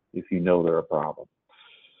them if you know they're a problem.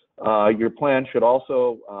 Your plan should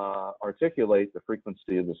also articulate the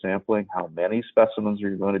frequency of the sampling, how many specimens are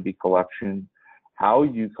you going to be collecting, how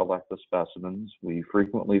you collect the specimens. We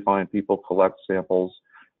frequently find people collect samples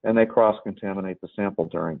and they cross-contaminate the sample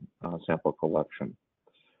during sample collection.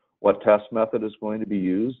 What test method is going to be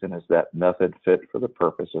used, and is that method fit for the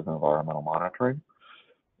purpose of environmental monitoring?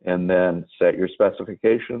 And then set your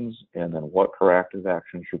specifications, and then what corrective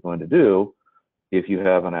actions you're going to do if you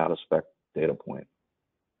have an out-of-spec data point.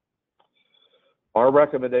 Our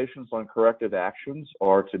recommendations on corrective actions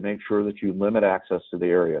are to make sure that you limit access to the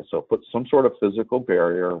area. So put some sort of physical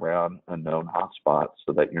barrier around a known hotspot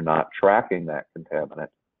so that you're not tracking that contaminant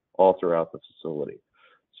all throughout the facility.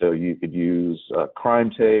 So you could use crime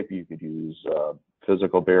tape, you could use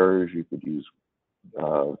physical barriers, you could use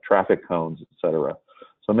traffic cones, etc.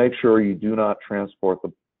 So make sure you do not transport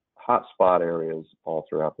the hotspot areas all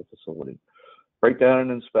throughout the facility. Break down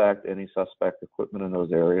and inspect any suspect equipment in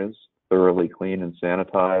those areas, thoroughly clean and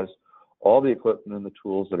sanitize all the equipment and the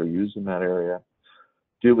tools that are used in that area.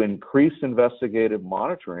 Do increased investigative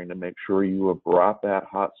monitoring to make sure you have brought that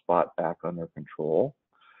hotspot back under control,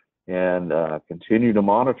 and continue to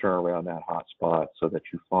monitor around that hotspot so that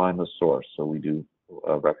you find the source. So we do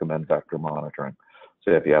recommend vector monitoring.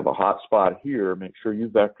 So if you have a hotspot here, make sure you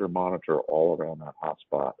vector monitor all around that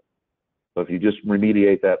hotspot. So if you just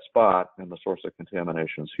remediate that spot and the source of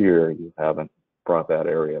contamination is here, you haven't brought that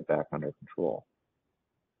area back under control.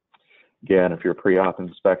 Again, if your pre-op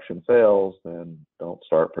inspection fails, then don't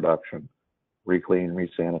start production. Reclean,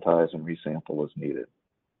 resanitize, and resample as needed.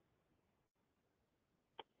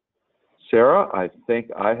 Sarah, I think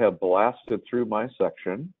I have blasted through my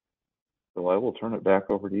section, so I will turn it back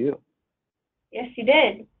over to you. Yes, you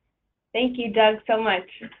did. Thank you, Doug, so much.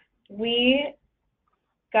 We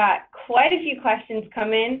got quite a few questions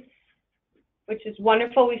come in, which is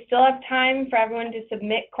wonderful. We still have time for everyone to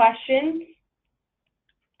submit questions.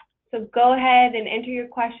 So go ahead and enter your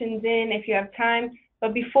questions in if you have time.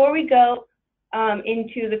 But before we go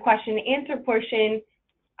into the question and answer portion,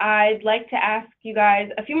 I'd like to ask you guys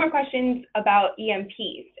a few more questions about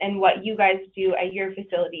EMPs and what you guys do at your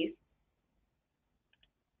facilities.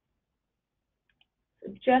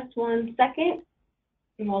 So just 1 second,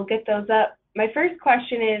 and we'll get those up. My first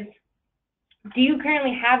question is, do you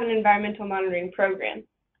currently have an environmental monitoring program?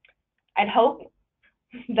 I'd hope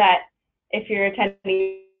that if you're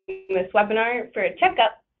attending this webinar for a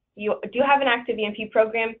checkup, you do have an active EMP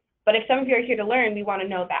program, but if some of you are here to learn, we want to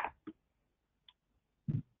know that.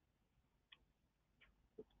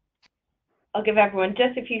 I'll give everyone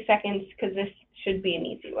just a few seconds because this should be an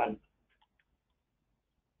easy one.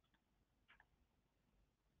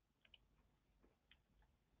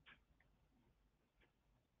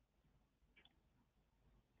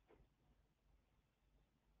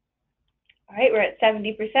 All right, we're at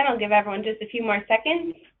 70%. I'll give everyone just a few more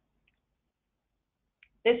seconds.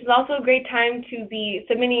 This is also a great time to be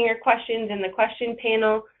submitting your questions in the question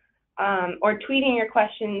panel or tweeting your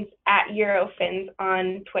questions at Eurofins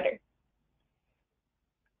on Twitter.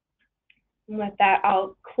 And with that,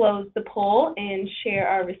 I'll close the poll and share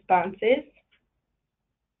our responses.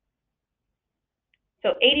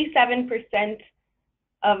 So 87%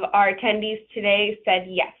 of our attendees today said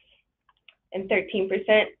yes, and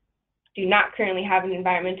 13% do not currently have an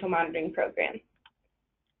environmental monitoring program.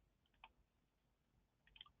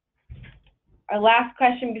 Our last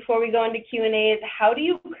question before we go into Q&A is, how do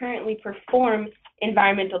you currently perform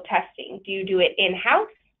environmental testing? Do you do it in-house,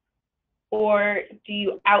 or do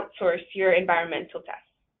you outsource your environmental tests?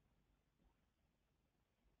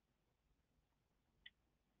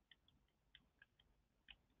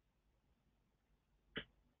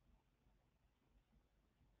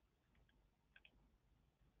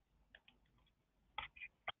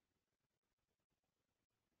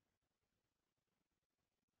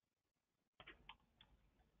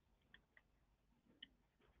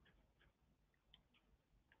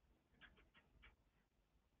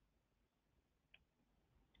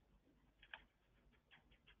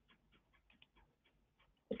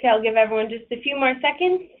 Okay, I'll give everyone just a few more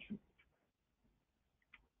seconds.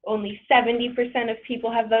 Only 70% of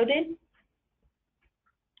people have voted.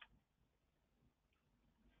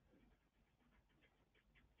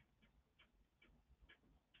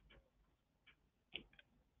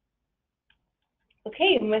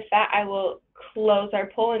 Okay, and with that, I will close our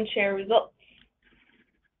poll and share results.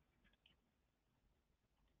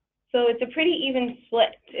 So it's a pretty even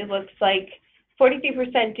split. It looks like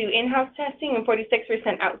 43% do in-house testing and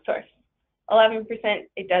 46% outsource. 11%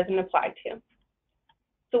 it doesn't apply to.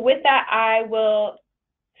 So with that, I will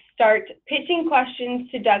start pitching questions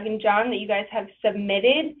to Doug and John that you guys have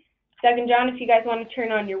submitted Doug and John, if you guys want to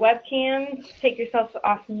turn on your webcams, take yourselves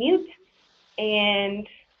off mute, and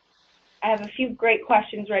I have a few great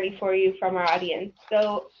questions ready for you from our audience.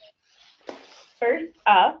 So first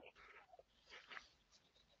up,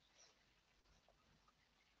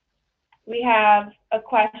 we have a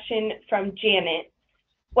question from Janet.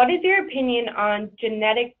 What is your opinion on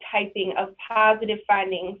genetic typing of positive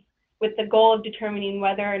findings with the goal of determining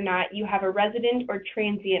whether or not you have a resident or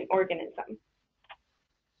transient organism?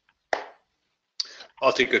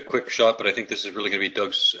 I'll take a quick shot, but I think this is really going to be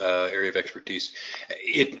Doug's area of expertise.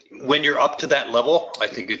 When you're up to that level, I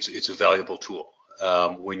think it's a valuable tool.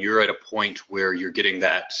 When you're at a point where you're getting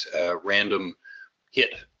that random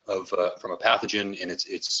hit of from a pathogen, and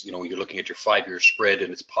it's you're looking at your 5-year spread,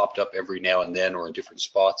 and it's popped up every now and then or in different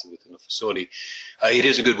spots within the facility, it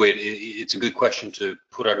is a good way. It's a good question to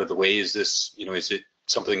put out of the way. Is this is it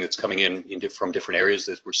something that's coming in from different areas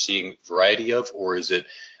that we're seeing variety of, or is it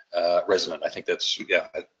resident? I think that's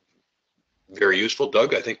very useful.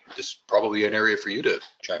 Doug, I think this is probably an area for you to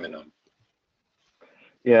chime in on.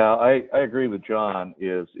 Yeah, I agree with John.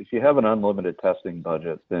 Is if you have an unlimited testing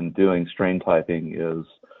budget, then doing strain typing is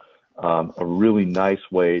a really nice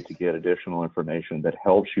way to get additional information that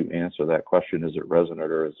helps you answer that question: is it resident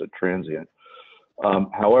or is it transient?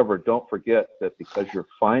 However, don't forget that because you're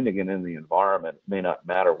finding it in the environment, it may not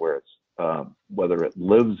matter where it's whether it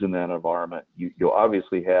lives in that environment. You'll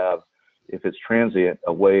obviously have, if it's transient,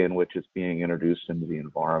 a way in which it's being introduced into the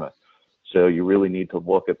environment. So you really need to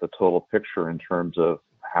look at the total picture in terms of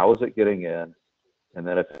how is it getting in, and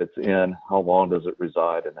then if it's in, how long does it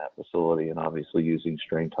reside in that facility? And obviously using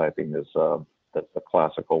strain typing is the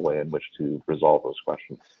classical way in which to resolve those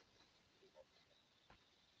questions.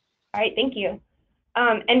 All right, thank you.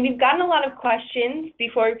 And we've gotten a lot of questions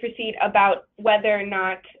before we proceed about whether or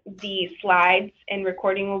not the slides and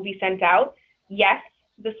recording will be sent out. Yes,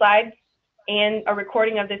 the slides and a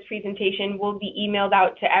recording of this presentation will be emailed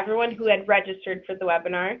out to everyone who had registered for the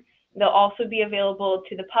webinar. They'll also be available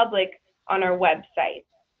to the public on our website.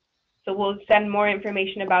 So we'll send more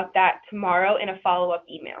information about that tomorrow in a follow-up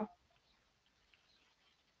email.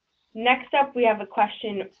 Next up, we have a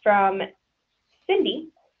question from Cindy.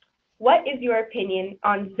 What is your opinion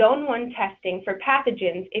on Zone 1 testing for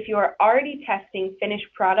pathogens if you are already testing finished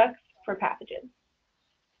products for pathogens?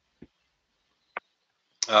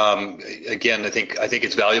 Again, I think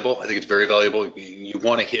it's valuable. I think it's very valuable. You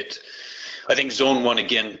want to hit, I think Zone 1,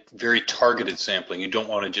 again, very targeted sampling. You don't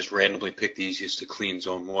want to just randomly pick the easiest to clean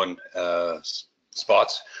Zone 1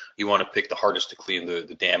 spots. You want to pick the hardest to clean,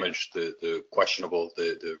 the damaged, the questionable,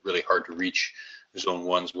 the really hard to reach Zone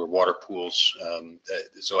 1s where water pools.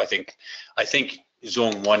 So I think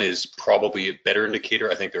Zone 1 is probably a better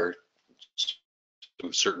indicator. I think there are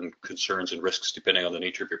some certain concerns and risks depending on the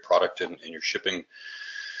nature of your product and your shipping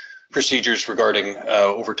procedures regarding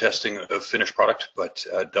over-testing of finished product. But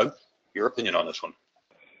Doug, your opinion on this one?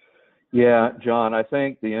 Yeah, John, I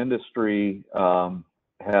think the industry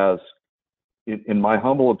has, in my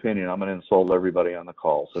humble opinion, I'm going to insult everybody on the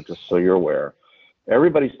call, so just so you're aware,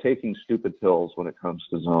 everybody's taking stupid pills when it comes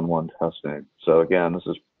to Zone 1 testing. So again, this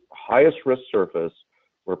is highest risk surface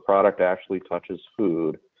where product actually touches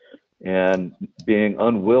food, and being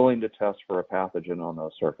unwilling to test for a pathogen on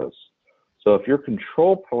that surface. So if your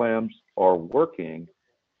control plans are working,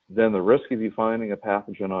 then the risk of you finding a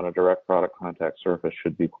pathogen on a direct product contact surface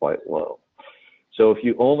should be quite low. So if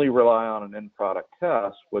you only rely on an end product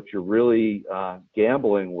test, what you're really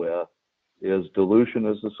gambling with is dilution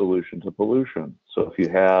is the solution to pollution. So if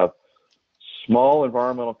you have small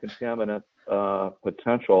environmental contaminant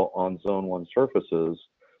potential on Zone 1 surfaces,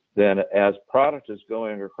 then as product is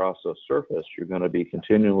going across the surface, you're going to be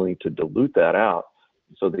continually to dilute that out.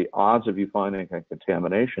 So the odds of you finding a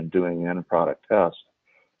contamination doing an end product test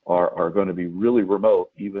are going to be really remote,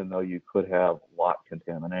 even though you could have lot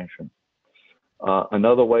contamination.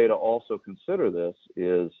 Another way to also consider this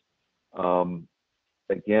is,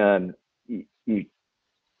 again,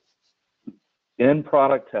 end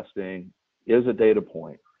product testing is a data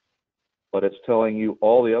point, but it's telling you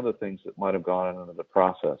all the other things that might have gone into the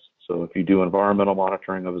process. So if you do environmental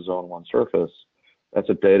monitoring of a Zone 1 surface, that's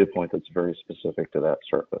a data point that's very specific to that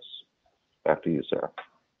surface. Back to you, Sarah.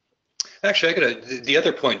 Actually, the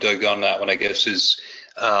other point, Doug, on that one, I guess, is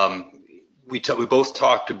we both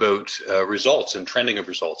talked about results and trending of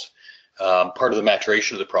results. Part of the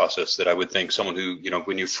maturation of the process that I would think someone who,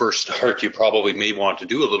 when you first start, you probably may want to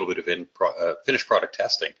do a little bit of finished product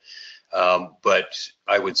testing. But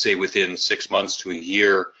I would say within 6 months to a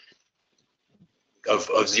year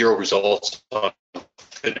of zero results on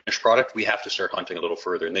finished product, we have to start hunting a little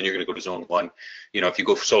further, and then you're going to go to zone 1. You know, if you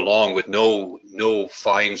go so long with no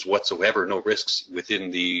finds whatsoever, no risks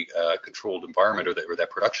within the controlled environment or that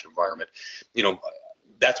production environment, you know,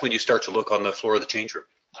 that's when you start to look on the floor of the change room.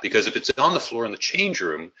 Because if it's on the floor in the change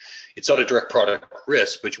room, it's not a direct product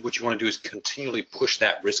risk, but what you want to do is continually push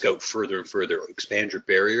that risk out further and further, expand your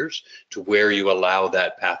barriers to where you allow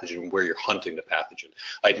that pathogen, where you're hunting the pathogen.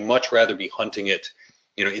 I'd much rather be hunting it,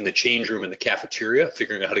 you know, in the change room in the cafeteria,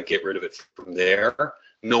 figuring out how to get rid of it from there,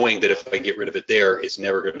 knowing that if I get rid of it there, it's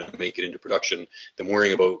never going to make it into production, than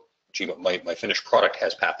worrying about, gee, my finished product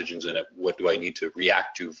has pathogens in it. What do I need to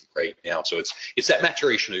react to right now? So it's that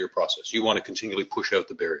maturation of your process. You want to continually push out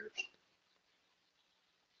the barriers.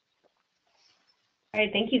 All right,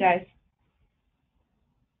 thank you guys.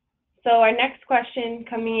 So our next question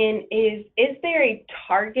coming in is there a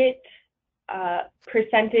target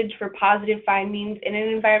percentage for positive findings in an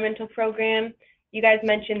environmental program? You guys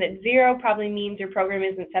mentioned that 0 probably means your program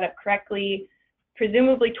isn't set up correctly.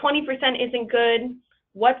 Presumably 20% isn't good.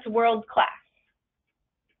 What's world-class?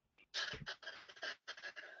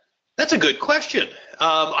 That's a good question.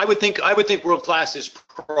 I would think world-class is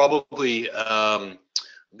probably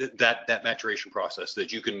that maturation process,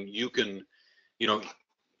 that you can, you know,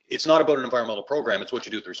 it's not about an environmental program, it's what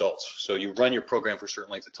you do with the results. So you run your program for a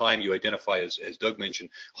certain length of time, you identify, as Doug mentioned,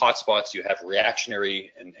 hotspots, you have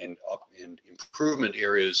reactionary and improvement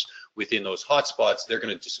areas within those hotspots. They're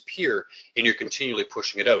going to disappear, and you're continually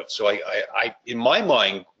pushing it out. So I in my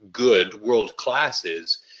mind, good world-class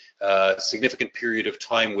is a significant period of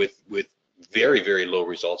time with very, very low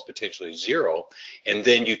results, potentially 0, and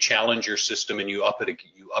then you challenge your system and you up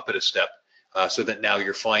it a step, so that now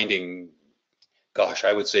you're finding, gosh,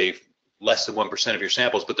 I would say less than 1% of your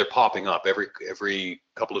samples, but they're popping up every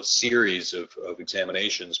couple of series of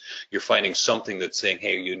examinations. You're finding something that's saying,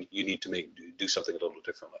 hey, you need to do something a little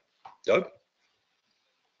differently. Doug?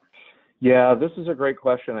 Yeah, this is a great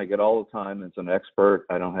question I get all the time. As an expert,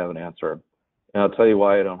 I don't have an answer. And I'll tell you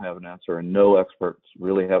why I don't have an answer, and no experts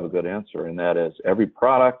really have a good answer, and that is every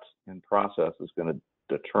product and process is going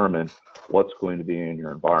to determine what's going to be in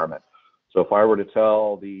your environment. So if I were to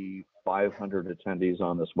tell the 500 attendees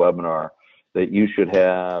on this webinar that you should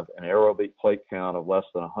have an aerobic plate count of less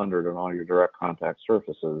than 100 on all your direct contact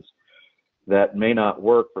surfaces, that may not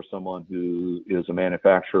work for someone who is a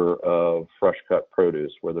manufacturer of fresh cut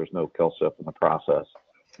produce where there's no kill step in the process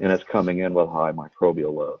and it's coming in with high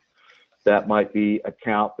microbial load. That might be a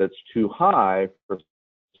count that's too high for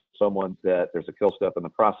someone that there's a kill step in the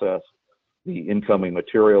process. The incoming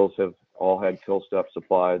materials have all had kill steps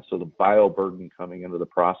applied, so the bioburden coming into the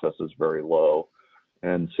process is very low.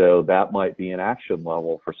 And so that might be an action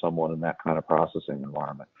level for someone in that kind of processing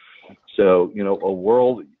environment. So, you know,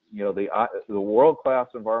 the world-class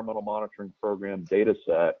environmental monitoring program data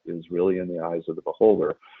set is really in the eyes of the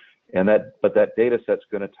beholder. But that data set's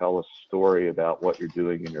going to tell a story about what you're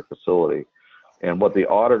doing in your facility. And what the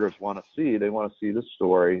auditors want to see, they want to see the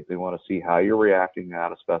story, they want to see how you're reacting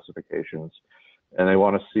out of specifications, and they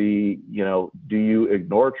want to see, you know, do you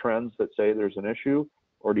ignore trends that say there's an issue,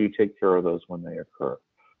 or do you take care of those when they occur?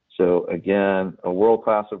 So again, a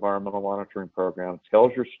world-class environmental monitoring program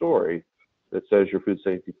tells your story that says your food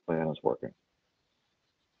safety plan is working.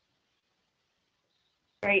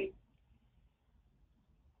 Great.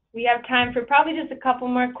 We have time for probably just a couple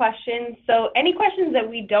more questions. So any questions that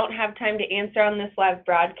we don't have time to answer on this live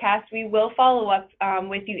broadcast, we will follow up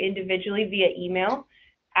with you individually via email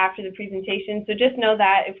after the presentation. So just know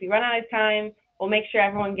that if we run out of time, we'll make sure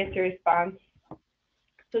everyone gets a response.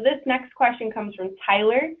 So this next question comes from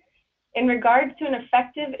Tyler. In regards to an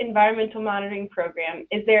effective environmental monitoring program,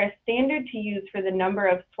 is there a standard to use for the number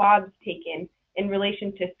of swabs taken in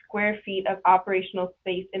relation to square feet of operational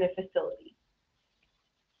space in a facility?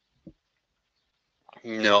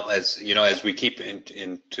 No, as you know, as we keep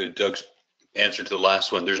into Doug's answer to the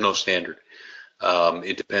last one, there's no standard.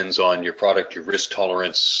 It depends on your product, your risk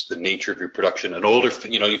tolerance, the nature of your production. An older,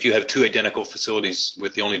 you know, if you have 2 identical facilities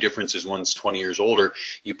with the only difference is one's 20 years older,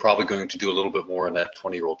 you're probably going to do a little bit more in that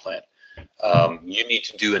 20-year-old plant. You need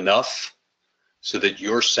to do enough so that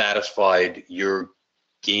you're satisfied you're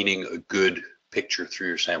gaining a good picture through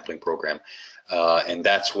your sampling program, and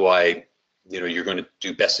that's why, you know, you're going to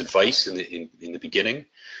do best advice in the beginning.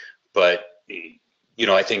 But you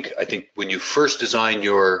know, I think when you first design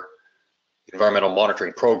your environmental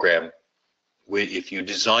monitoring program, if you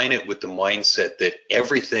design it with the mindset that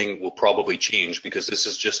everything will probably change because this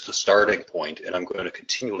is just the starting point and I'm going to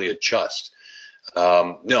continually adjust,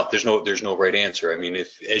 no, there's no right answer. I mean,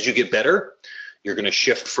 as you get better, you're going to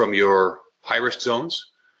shift from your high risk zones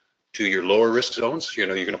to your lower risk zones. You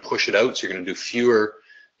know, you're going to push it out, so you're going to do fewer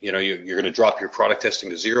you know, you're going to drop your product testing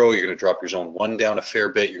to 0. You're going to drop your zone 1 down a fair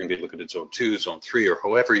bit. You're going to be looking at zone 2, zone 3, or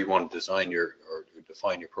however you want to design your or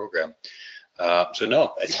define your program. So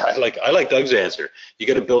no, I like Doug's answer. You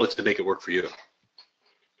got to build it to make it work for you.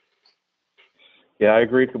 Yeah, I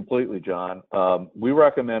agree completely, John. We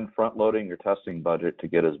recommend front-loading your testing budget to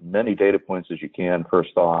get as many data points as you can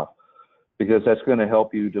first off, because that's going to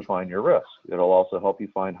help you define your risk. It'll also help you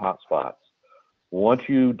find hotspots. Once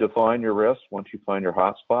you define your risk, once you find your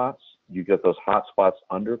hotspots, you get those hotspots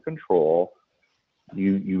under control.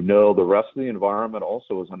 You know the rest of the environment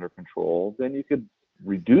also is under control. Then you could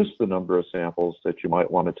reduce the number of samples that you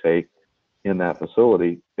might want to take in that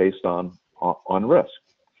facility based on risk.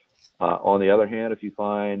 On the other hand, if you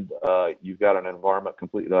find you've got an environment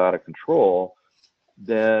completely out of control,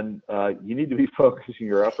 then you need to be focusing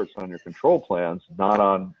your efforts on your control plans, not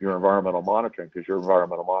on your environmental monitoring, because your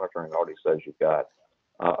environmental monitoring already says you've got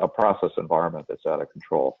a process environment that's out of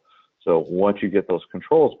control. So once you get those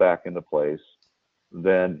controls back into place,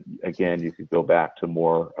 then again, you could go back to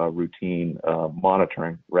more routine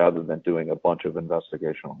monitoring rather than doing a bunch of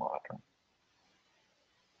investigational monitoring.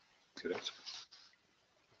 Good answer.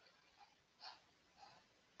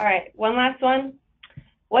 All right, one last one.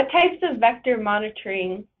 What types of vector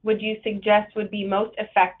monitoring would you suggest would be most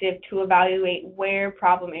effective to evaluate where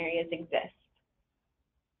problem areas exist?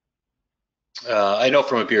 I know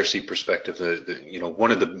from a BRC perspective that you know,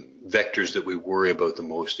 one of the vectors that we worry about the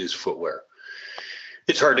most is footwear.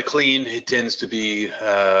 It's hard to clean. It tends to be,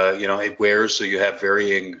 you know, it wears, so you have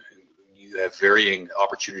varying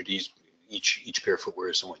opportunities. Each pair of footwear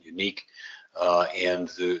is somewhat unique, and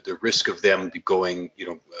the risk of them going, you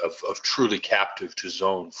know, of truly captive to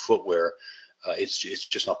zone footwear, it's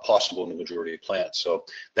just not possible in the majority of plants. So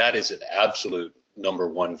that is an absolute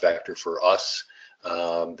 #1 vector for us.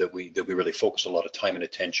 That we really focus a lot of time and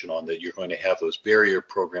attention on, that you're going to have those barrier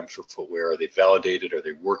programs for footwear. Are they validated? Are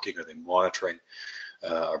they working? Are they monitoring?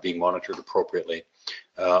 Are being monitored appropriately?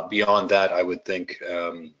 Beyond that, I would think,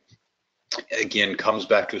 again, comes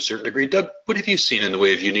back to a certain degree. Doug, what have you seen in the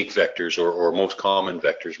way of unique vectors or most common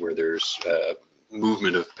vectors where there's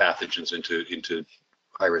movement of pathogens into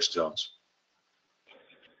high-risk zones?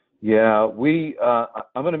 Yeah,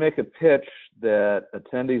 I'm going to make a pitch that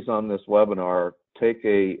attendees on this webinar take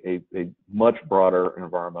a much broader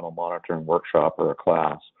environmental monitoring workshop or a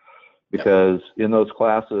class, because in those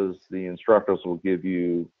classes, the instructors will give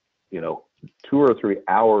you, you know, 2 or 3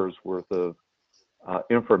 hours worth of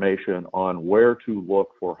information on where to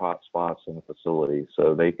look for hotspots in the facility.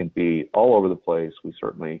 So they can be all over the place. We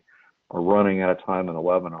certainly are running out of time in the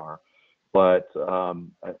webinar. But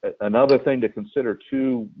another thing to consider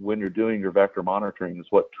too when you're doing your vector monitoring is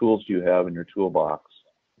what tools do you have in your toolbox?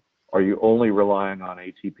 Are you only relying on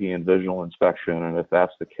ATP and visual inspection? And if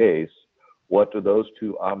that's the case, what do those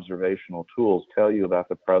 2 observational tools tell you about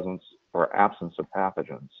the presence or absence of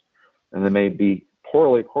pathogens? And they may be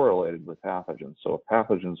poorly correlated with pathogens. So if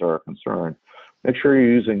pathogens are a concern, make sure you're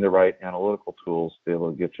using the right analytical tools to be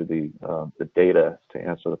able to get you the data to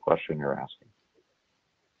answer the question you're asking.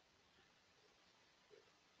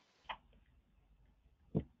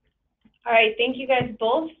 All right, thank you guys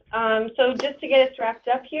both. So just to get us wrapped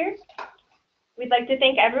up here, we'd like to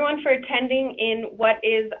thank everyone for attending in what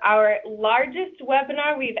is our largest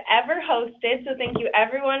webinar we've ever hosted. So thank you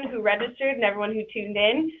everyone who registered and everyone who tuned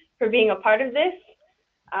in for being a part of this.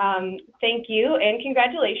 Thank you and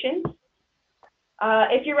congratulations.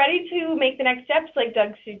 If you're ready to make the next steps like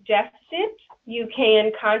Doug suggested, you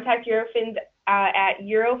can contact Eurofins at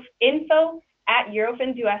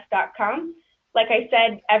info@eurofinsus.com. Like I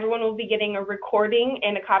said, everyone will be getting a recording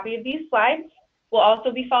and a copy of these slides. We'll also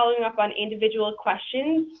be following up on individual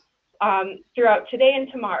questions throughout today and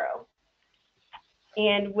tomorrow.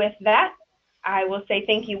 And with that, I will say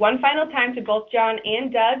thank you one final time to both John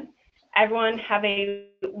and Doug. Everyone have a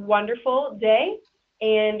wonderful day,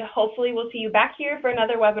 and hopefully we'll see you back here for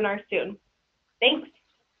another webinar soon. Thanks.